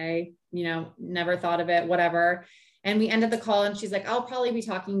like, okay, you know, never thought of it, whatever. And we ended the call, and she's like, I'll probably be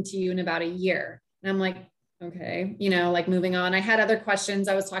talking to you in about a year. And I'm like, okay, you know, like moving on. I had other questions.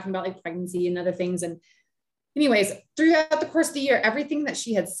 I was talking about like pregnancy and other things. And anyways, throughout the course of the year, everything that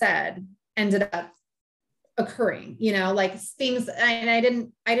she had said ended up occurring, you know, like things. And I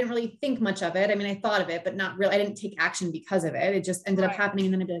didn't really think much of it. I mean, I thought of it, but not really. I didn't take action because of it. It just ended up happening.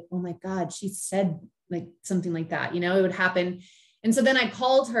 And then I'd be like, oh my God, she said like something like that, you know, it would happen. And so then I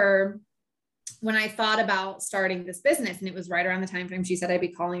called her when I thought about starting this business, and it was right around the time frame she said I'd be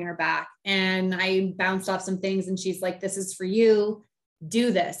calling her back. And I bounced off some things, and she's like, this is for you.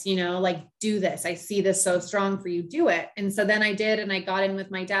 Do this, you know, like do this. I see this so strong for you. Do it. And so then I did, and I got in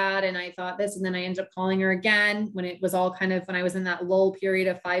with my dad, and I thought this, and then I ended up calling her again when it was all kind of, when I was in that lull period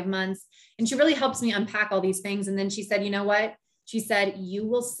of 5 months, and she really helps me unpack all these things. And then she said, you know what? She said, you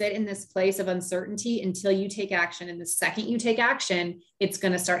will sit in this place of uncertainty until you take action. And the second you take action, it's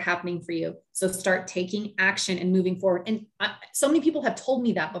going to start happening for you. So start taking action and moving forward. And so many people have told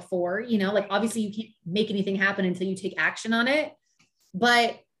me that before, you know, like obviously you can't make anything happen until you take action on it.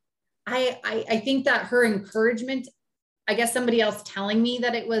 But I think that her encouragement, I guess somebody else telling me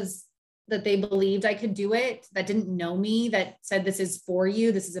that that they believed I could do it, that didn't know me, that said, this is for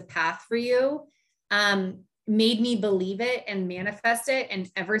you, this is a path for you, made me believe it and manifest it. And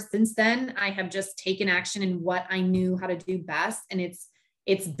ever since then, I have just taken action in what I knew how to do best. And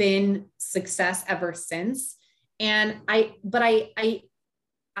it's been success ever since. And I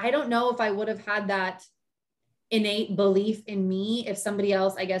don't know if I would have had that innate belief in me if somebody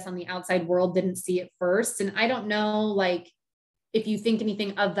else, I guess, on the outside world didn't see it first. And I don't know, like, if you think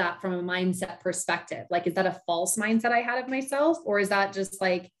anything of that from a mindset perspective. Like, is that a false mindset I had of myself? Or is that just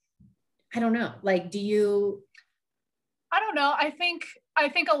like, I don't know. Like, I don't know. I think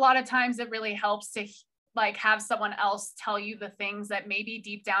a lot of times it really helps to like have someone else tell you the things that maybe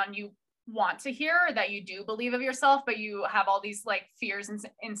deep down you want to hear, that you do believe of yourself, but you have all these like fears and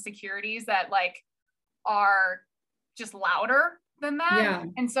insecurities that like are just louder than that. Yeah.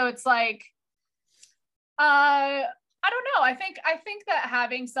 And so it's like, I don't know. I think that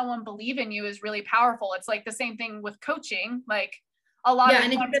having someone believe in you is really powerful. It's like the same thing with coaching. Like a lot of and I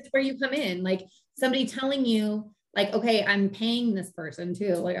think that's where you come in, like somebody telling you like, okay, I'm paying this person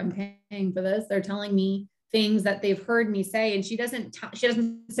too. Like I'm paying for this. They're telling me things that they've heard me say. And she doesn't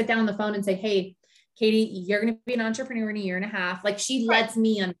sit down on the phone and say, hey, Kaity, you're going to be an entrepreneur in a year and a half. Like she lets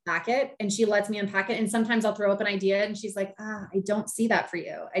me unpack it and And sometimes I'll throw up an idea and she's like, I don't see that for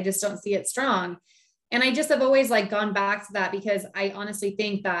you. I just don't see it strong. And I just have always like gone back to that because I honestly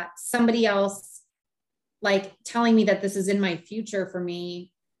think that somebody else like telling me that this is in my future for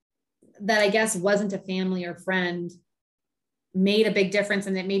me, that I guess wasn't a family or friend, made a big difference.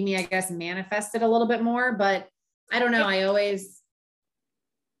 And it made me, I guess, manifest it a little bit more, but I don't know. I always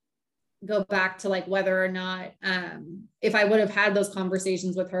go back to like whether or not, if I would have had those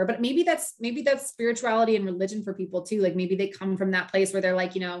conversations with her, but maybe that's spirituality and religion for people too. Like maybe they come from that place where they're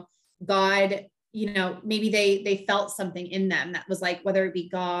like, God, maybe they felt something in them that was like, whether it be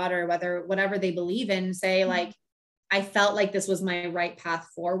God or whatever they believe in, say like, I felt like this was my right path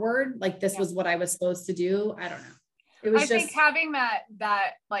forward. Like this was what I was supposed to do. I don't know. It was think having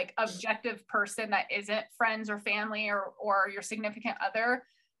that like objective person that isn't friends or family or your significant other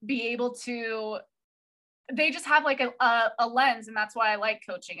be able to, they just have like a lens. And that's why I like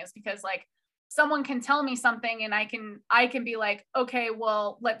coaching, is because like someone can tell me something and I can be like, okay,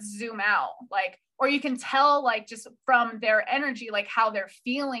 well, let's zoom out. Like, or you can tell like just from their energy, like how they're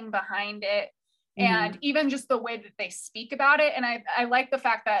feeling behind it. And even just the way that they speak about it. And I like the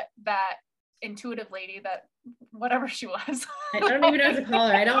fact that intuitive lady, that whatever she was. I don't even know what to call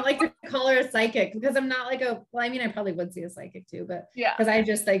her. I don't like to call her a psychic because I'm not like I mean, I probably would see a psychic too, but because I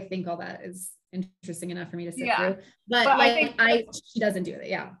just like think all that is interesting enough for me to sit through. But like she doesn't do it.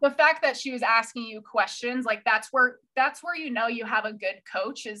 Yeah. The fact that she was asking you questions, like that's where you have a good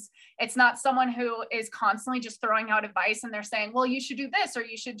coach. Is it's not someone who is constantly just throwing out advice and they're saying, well, you should do this or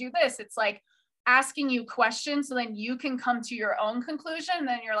you should do this. It's like asking you questions so then you can come to your own conclusion. And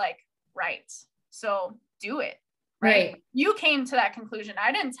then you're like, right, so do it. Right. You came to that conclusion.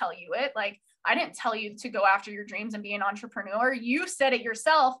 I didn't tell you it. Like, I didn't tell you to go after your dreams and be an entrepreneur. You said it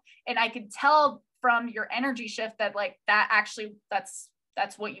yourself. And I could tell from your energy shift that like, that actually, that's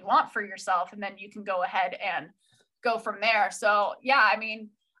what you want for yourself. And then you can go ahead and go from there. So yeah, I mean,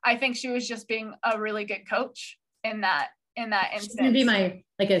 I think she was just being a really good coach in that instance. She's gonna be my,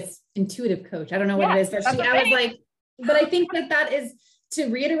 like a intuitive coach. I don't know what it is, but I was like, but I think that is, to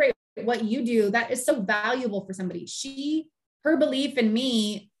reiterate what you do, that is so valuable for somebody. Her belief in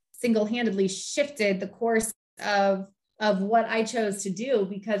me single-handedly shifted the course of what I chose to do,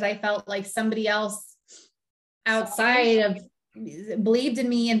 because I felt like somebody else outside of believed in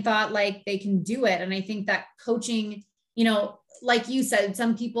me and thought like they can do it. And I think that coaching, like you said,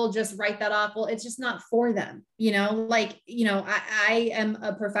 some people just write that off. Well, it's just not for them, I am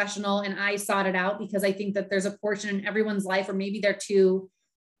a professional and I sought it out because I think that there's a portion in everyone's life where maybe they're too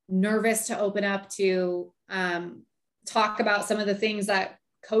nervous to open up to talk about some of the things that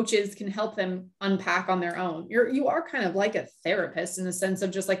coaches can help them unpack on their own. You are kind of like a therapist in the sense of,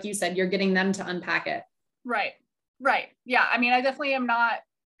 just like you said, you're getting them to unpack it. Right. Yeah. I mean, I definitely am not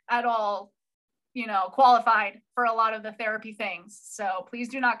at all, qualified for a lot of the therapy things. So please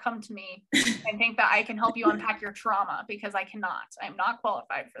do not come to me and think that I can help you unpack your trauma, because I cannot. I'm not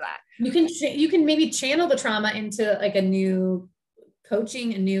qualified for that. You can maybe channel the trauma into like a new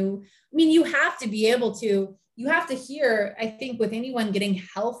coaching, you have to be able to, you have to hear, I think with anyone getting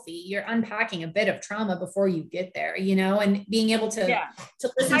healthy, you're unpacking a bit of trauma before you get there, and being able to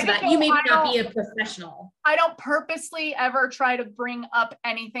listen to that. You may not be a professional. I don't purposely ever try to bring up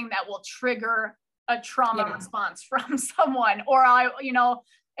anything that will trigger a trauma response from someone, or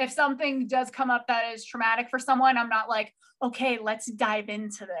if something does come up that is traumatic for someone, I'm not like, okay, let's dive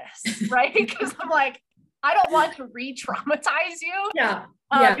into this. Right. Because I'm like, I don't want to re-traumatize you.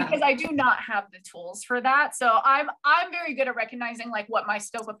 Because I do not have the tools for that. So I'm very good at recognizing like what my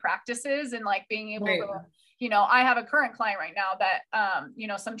scope of practice is, and like being able to, I have a current client right now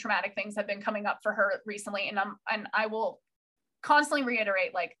that, some traumatic things have been coming up for her recently. And I will constantly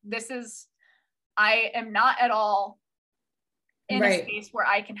reiterate, like, I am not at all in a space where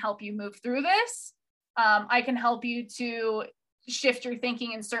I can help you move through this. I can help you to shift your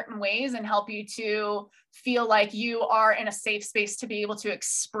thinking in certain ways and help you to feel like you are in a safe space to be able to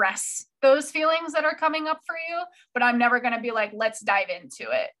express those feelings that are coming up for you. But I'm never going to be like, let's dive into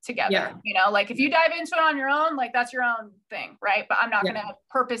it together. Yeah. You know, like if you dive into it on your own, like that's your own thing. Right. But I'm not going to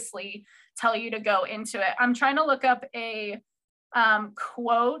purposely tell you to go into it. I'm trying to look up a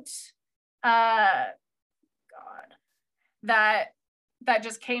quote, God, that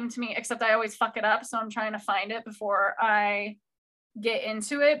just came to me, except I always fuck it up. So I'm trying to find it before I get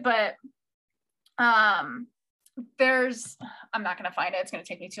into it. But I'm not going to find it. It's going to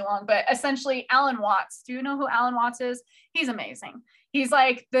take me too long, but essentially Alan Watts, do you know who Alan Watts is? He's amazing. He's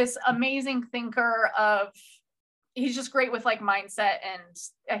like this amazing thinker he's just great with like mindset, and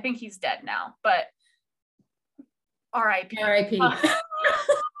I think he's dead now, but RIP. RIP.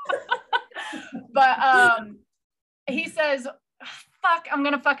 But he says, fuck, I'm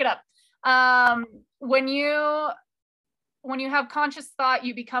going to fuck it up. When you have conscious thought,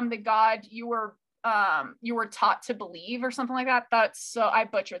 you become the God you were taught to believe, or something like that. So I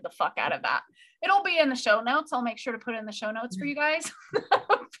butchered the fuck out of that. It'll be in the show notes. I'll make sure to put it in the show notes for you guys.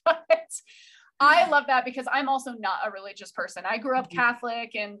 But I love that because I'm also not a religious person. I grew up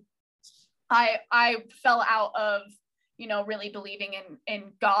Catholic, and I fell out of, you know, really believing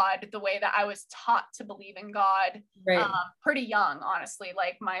in God the way that I was taught to believe in God. Right. Pretty young, honestly.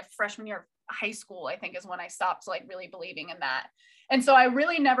 Like my freshman year of high school, I think, is when I stopped like really believing in that. And so I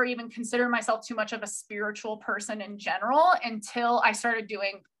really never even considered myself too much of a spiritual person in general until I started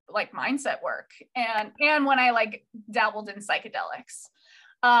doing like mindset work and when I like dabbled in psychedelics.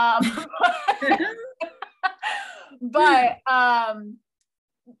 But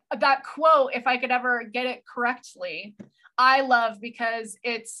that quote, if I could ever get it correctly, I love, because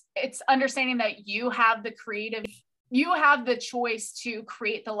it's understanding that you have the choice to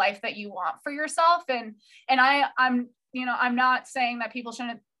create the life that you want for yourself. And I'm, you know, I'm not saying that people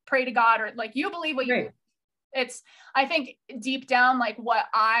shouldn't pray to God, or like, you believe what you believe. I think deep down, like what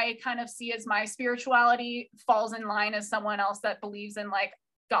I kind of see as my spirituality falls in line as someone else that believes in like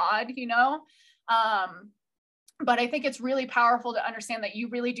God, you know? But I think it's really powerful to understand that you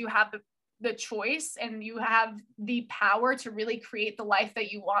really do have the choice, and you have the power to really create the life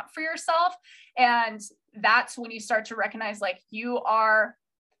that you want for yourself. And that's when you start to recognize like you are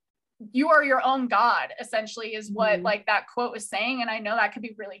your own God, essentially, is what like that quote was saying. And I know that could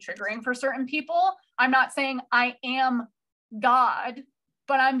be really triggering for certain people. I'm not saying I am God,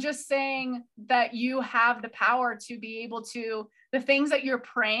 but I'm just saying that you have the power to be able to, the things that you're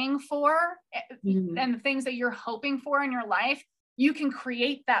praying for and the things that you're hoping for in your life, you can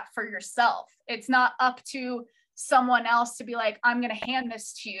create that for yourself. It's not up to someone else to be like, I'm going to hand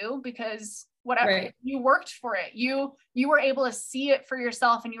this to you, because whatever, you worked for it. You were able to see it for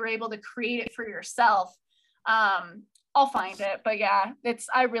yourself, and you were able to create it for yourself. I'll find it, but yeah,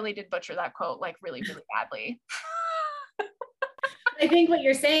 I really did butcher that quote, like really, really badly. I think what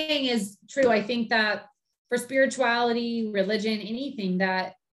you're saying is true. I think that for spirituality, religion, anything,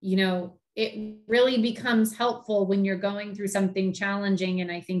 that, you know, it really becomes helpful when you're going through something challenging.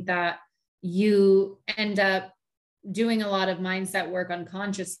 And I think that you end up doing a lot of mindset work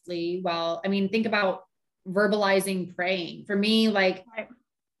unconsciously. Well, I mean, think about verbalizing praying. For me, like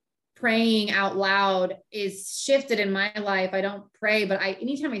praying out loud is shifted in my life. I don't pray, but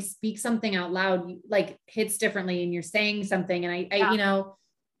anytime I speak something out loud, like hits differently, and you're saying something. And I you know,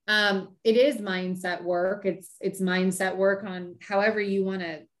 it is mindset work. It's mindset work on however you want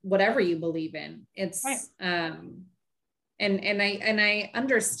to, whatever you believe in. It's, and I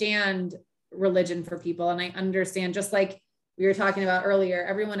understand religion for people. And I understand, just like we were talking about earlier,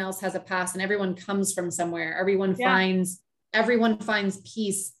 everyone else has a past, and everyone comes from somewhere. Everyone finds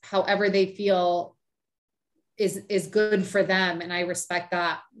peace however they feel is good for them. And I respect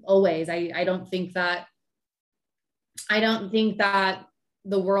that always. I don't think that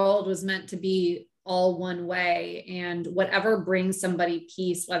the world was meant to be all one way, and whatever brings somebody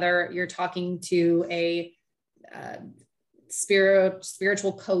peace, whether you're talking to a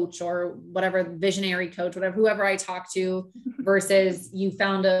spiritual coach or whatever, visionary coach, whoever I talk to, versus you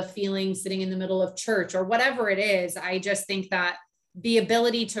found a feeling sitting in the middle of church or whatever it is. I just think that the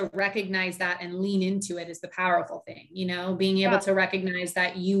ability to recognize that and lean into it is the powerful thing, you know, being able to recognize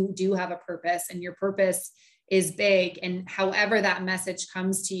that you do have a purpose, and your purpose is big. And however that message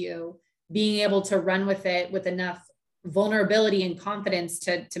comes to you, being able to run with it with enough vulnerability and confidence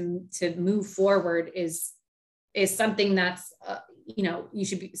to move forward is something that's, you know,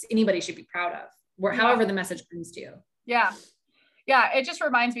 anybody should be proud of, however the message comes to you. Yeah. Yeah. It just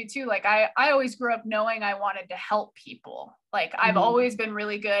reminds me too, like I always grew up knowing I wanted to help people. Like I've always been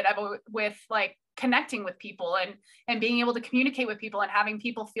really good with like connecting with people and being able to communicate with people and having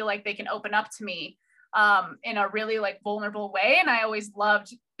people feel like they can open up to me in a really like vulnerable way. And I always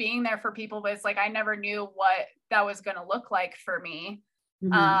loved being there for people, but it's like I never knew what that was going to look like for me.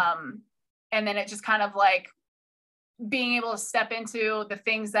 And then it just kind of like being able to step into the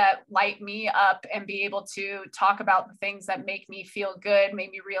things that light me up and be able to talk about the things that make me feel good,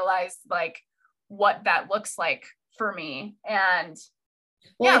 made me realize like what that looks like for me. And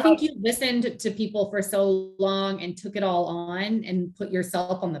well, I think you listened to people for so long and took it all on and put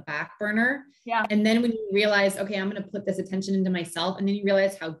yourself on the back burner. Yeah. And then when you realize, okay, I'm going to put this attention into myself, and then you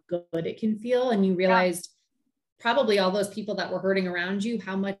realize how good it can feel. And you realized probably all those people that were hurting around you,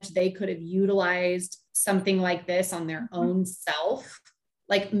 how much they could have utilized something like this on their own self,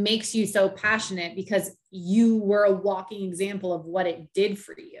 like makes you so passionate because you were a walking example of what it did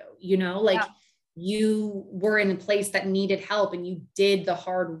for you, you know, like you were in a place that needed help and you did the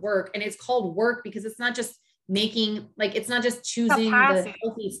hard work. And it's called work because it's not just making, like, it's not just choosing the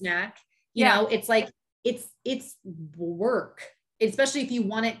healthy snack, you know, it's like, it's work, especially if you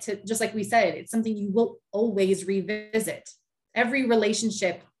want it to, just like we said, it's something you will always revisit. Every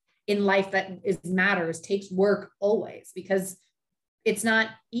relationship in life that matters takes work always, because it's not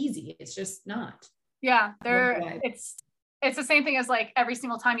easy. It's just not. Yeah. It's the same thing as like every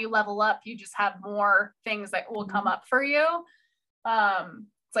single time you level up, you just have more things that will come up for you.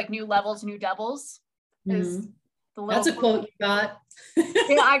 It's like new levels, new devils is the little. That's a quote you got.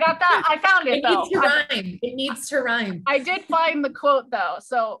 Yeah, I got that. I found it though. It needs to rhyme. I did find the quote though.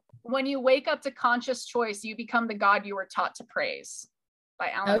 So when you wake up to conscious choice, you become the God you were taught to praise. By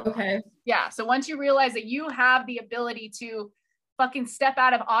Alan. Okay. Yeah. So once you realize that you have the ability to fucking step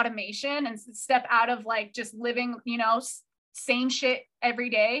out of automation and step out of like just living, you know, same shit every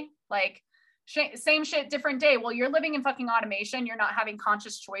day, like same shit, different day. Well, you're living in fucking automation. You're not having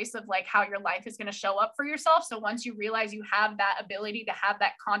conscious choice of like how your life is going to show up for yourself. So once you realize you have that ability to have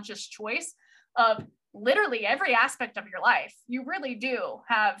that conscious choice of literally every aspect of your life, you really do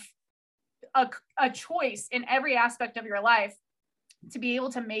have a choice in every aspect of your life to be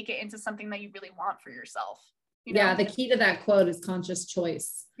able to make it into something that you really want for yourself. You know? Yeah. The key to that quote is conscious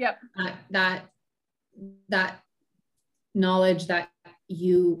choice. Yep. That knowledge that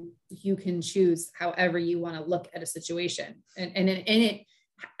you can choose however you want to look at a situation. And it,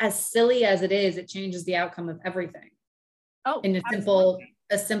 as silly as it is, it changes the outcome of everything. Oh, in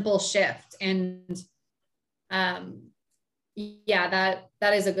a simple shift. And, yeah,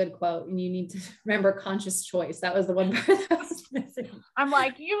 that is a good quote. And you need to remember conscious choice. That was the one part that was missing. I'm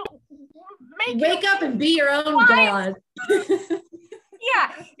like, you wake up and be your own God.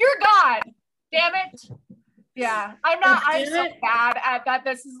 Yeah, you're God. Damn it. Yeah, I'm so bad at that.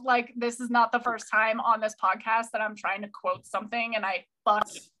 This is not the first time on this podcast that I'm trying to quote something and I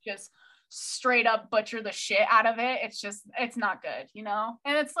just straight up butcher the shit out of it. It's not good, you know?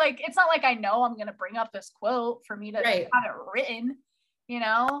 And it's like, it's not like I know I'm going to bring up this quote for me to have it written, you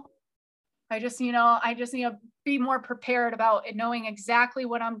know? I just need to be more prepared about knowing exactly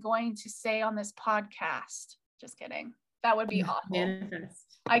what I'm going to say on this podcast. Just kidding. That would be awful. Manifest.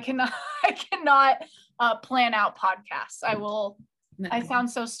 I cannot plan out podcasts. I sound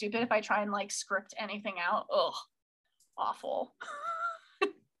so stupid if I try and like script anything out. Ugh, awful.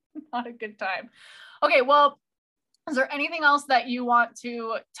 Not a good time. Okay, well, is there anything else that you want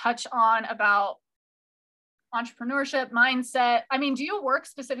to touch on about entrepreneurship, mindset? I mean, do you work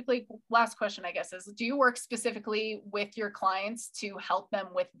specifically, last question, I guess, is do you work specifically with your clients to help them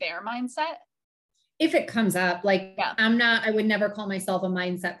with their mindset? If it comes up, like, I would never call myself a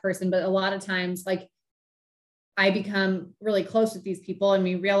mindset person, but a lot of times, like, I become really close with these people and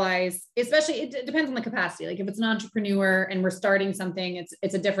we realize, especially it depends on the capacity. Like if it's an entrepreneur and we're starting something,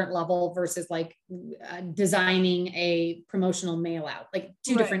 it's a different level versus like designing a promotional mail out, like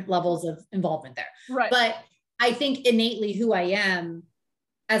two different levels of involvement there. Right. But I think innately who I am,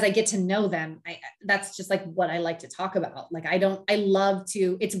 as I get to know them, that's just like what I like to talk about. Like,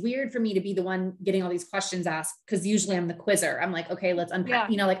 it's weird for me to be the one getting all these questions asked, because usually I'm the quizzer. I'm like, okay, let's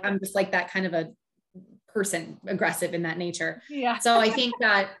unpack, you know, like I'm just like that kind of a person, aggressive in that nature. Yeah. So I think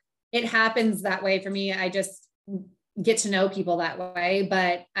that it happens that way for me. I just get to know people that way,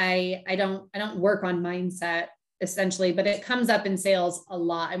 but I don't work on mindset essentially, but it comes up in sales a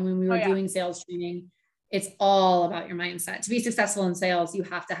lot. And when we were doing sales training, it's all about your mindset. To be successful in sales, you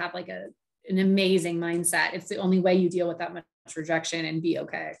have to have like an amazing mindset. It's the only way you deal with that much rejection and be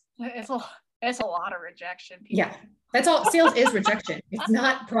okay. It's a lot of rejection. People. Yeah. That's all. Sales is rejection. It's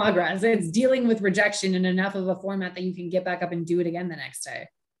not progress. It's dealing with rejection in enough of a format that you can get back up and do it again the next day.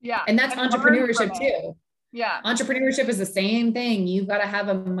 Yeah. And that's entrepreneurship too. Yeah. Entrepreneurship is the same thing. You've got to have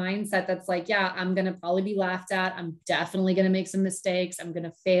a mindset that's like, yeah, I'm going to probably be laughed at. I'm definitely going to make some mistakes. I'm going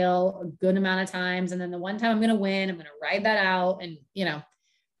to fail a good amount of times. And then the one time I'm going to win, I'm going to ride that out. And, you know,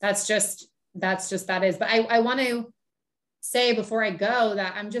 that is. But I want to say before I go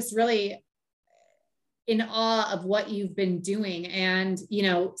that I'm just really in awe of what you've been doing, and, you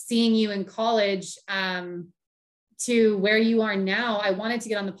know, seeing you in college, to where you are now. I wanted to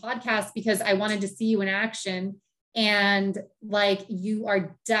get on the podcast because I wanted to see you in action, and like, you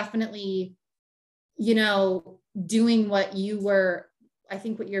are definitely, you know, doing what you're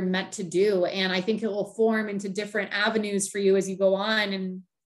meant to do. And I think it will form into different avenues for you as you go on and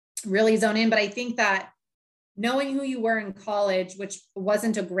really zone in. But I think that knowing who you were in college, which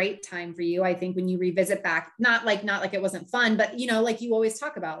wasn't a great time for you, I think when you revisit back, not like it wasn't fun, but, you know, like you always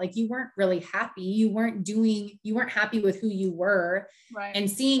talk about, like, you weren't really happy. You weren't happy with who you were. Right.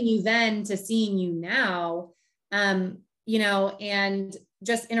 And seeing you then to seeing you now, you know, and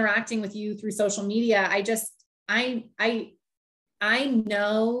just interacting with you through social media, I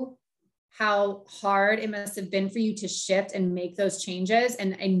know how hard it must have been for you to shift and make those changes.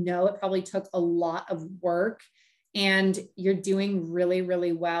 And I know it probably took a lot of work, and you're doing really,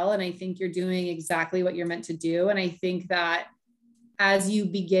 really well. And I think you're doing exactly what you're meant to do. And I think that as you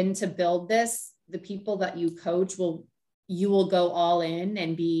begin to build this, the people that you coach you will go all in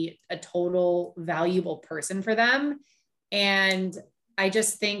and be a total valuable person for them. And I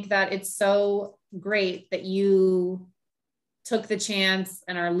just think that it's so great that you took the chance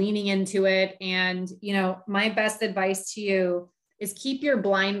and are leaning into it. And, you know, my best advice to you is keep your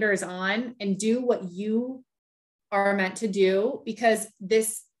blinders on and do what you are meant to do, because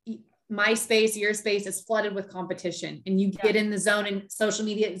my space, your space is flooded with competition, and you get in the zone, and social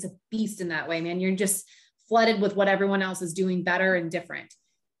media is a beast in that way, man. You're just flooded with what everyone else is doing better and different.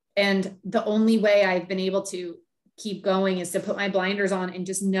 And the only way I've been able to keep going is to put my blinders on and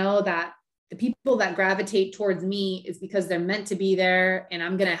just know that the people that gravitate towards me is because they're meant to be there, and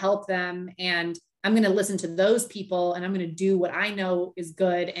I'm going to help them, and I'm going to listen to those people, and I'm going to do what I know is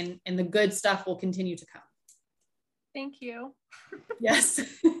good, and the good stuff will continue to come. Thank you. Yes.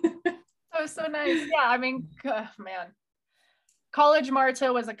 That was so nice. Yeah. I mean, man, college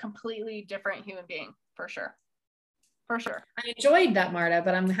Marta was a completely different human being, for sure. For sure. I enjoyed that, Marta,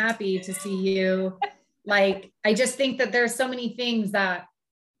 but I'm happy to see you. Like, I just think that there's so many things that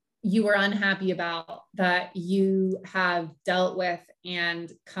you were unhappy about that you have dealt with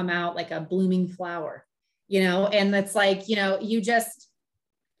and come out like a blooming flower, you know? And that's like, you know, you just,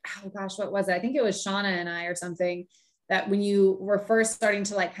 oh gosh, what was it? I think it was Shauna and I or something, that when you were first starting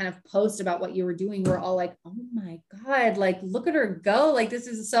to like kind of post about what you were doing, we're all like, oh my God, like, look at her go. Like, this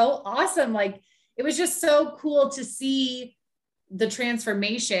is so awesome. Like, it was just so cool to see the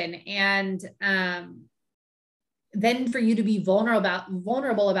transformation. And, then for you to be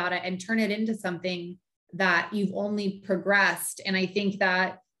vulnerable about it and turn it into something that you've only progressed. And I think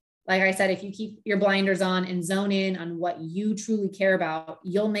that, like I said, if you keep your blinders on and zone in on what you truly care about,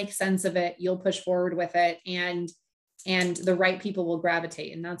 you'll make sense of it. You'll push forward with it, and the right people will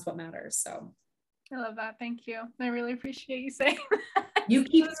gravitate. And that's what matters. So I love that. Thank you. I really appreciate you saying that. You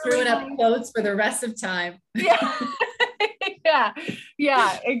keep screwing up quotes for the rest of time. Yeah.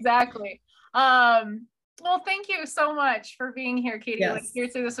 Yeah, exactly. Well, thank you so much for being here, Kaity. Yes. Like,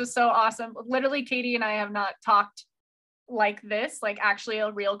 seriously, this was so awesome. Literally, Kaity and I have not talked like this, like actually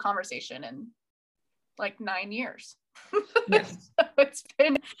a real conversation, in like 9 years. Yes. So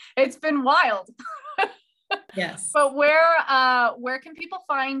it's been wild. Yes. But where can people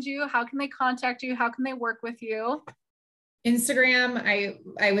find you? How can they contact you? How can they work with you? Instagram,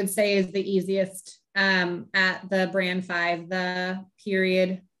 I would say, is the easiest, at the brand 5, the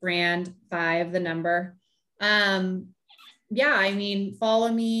period brand 5, the number. Yeah, I mean,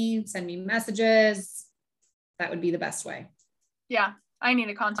 follow me, send me messages. That would be the best way. Yeah. I need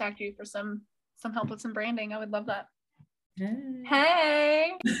to contact you for some help with some branding. I would love that.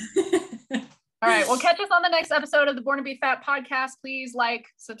 Hey. All right. Well, catch us on the next episode of the Born to Be Fat podcast. Please like,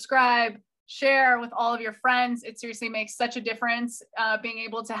 subscribe, share with all of your friends. It seriously makes such a difference, being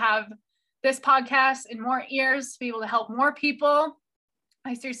able to have this podcast in more ears, to be able to help more people.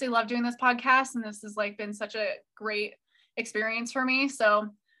 I seriously love doing this podcast, and this has like been such a great experience for me. So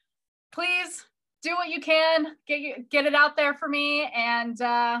please do what you can, get it out there for me, and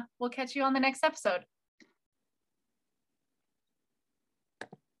we'll catch you on the next episode.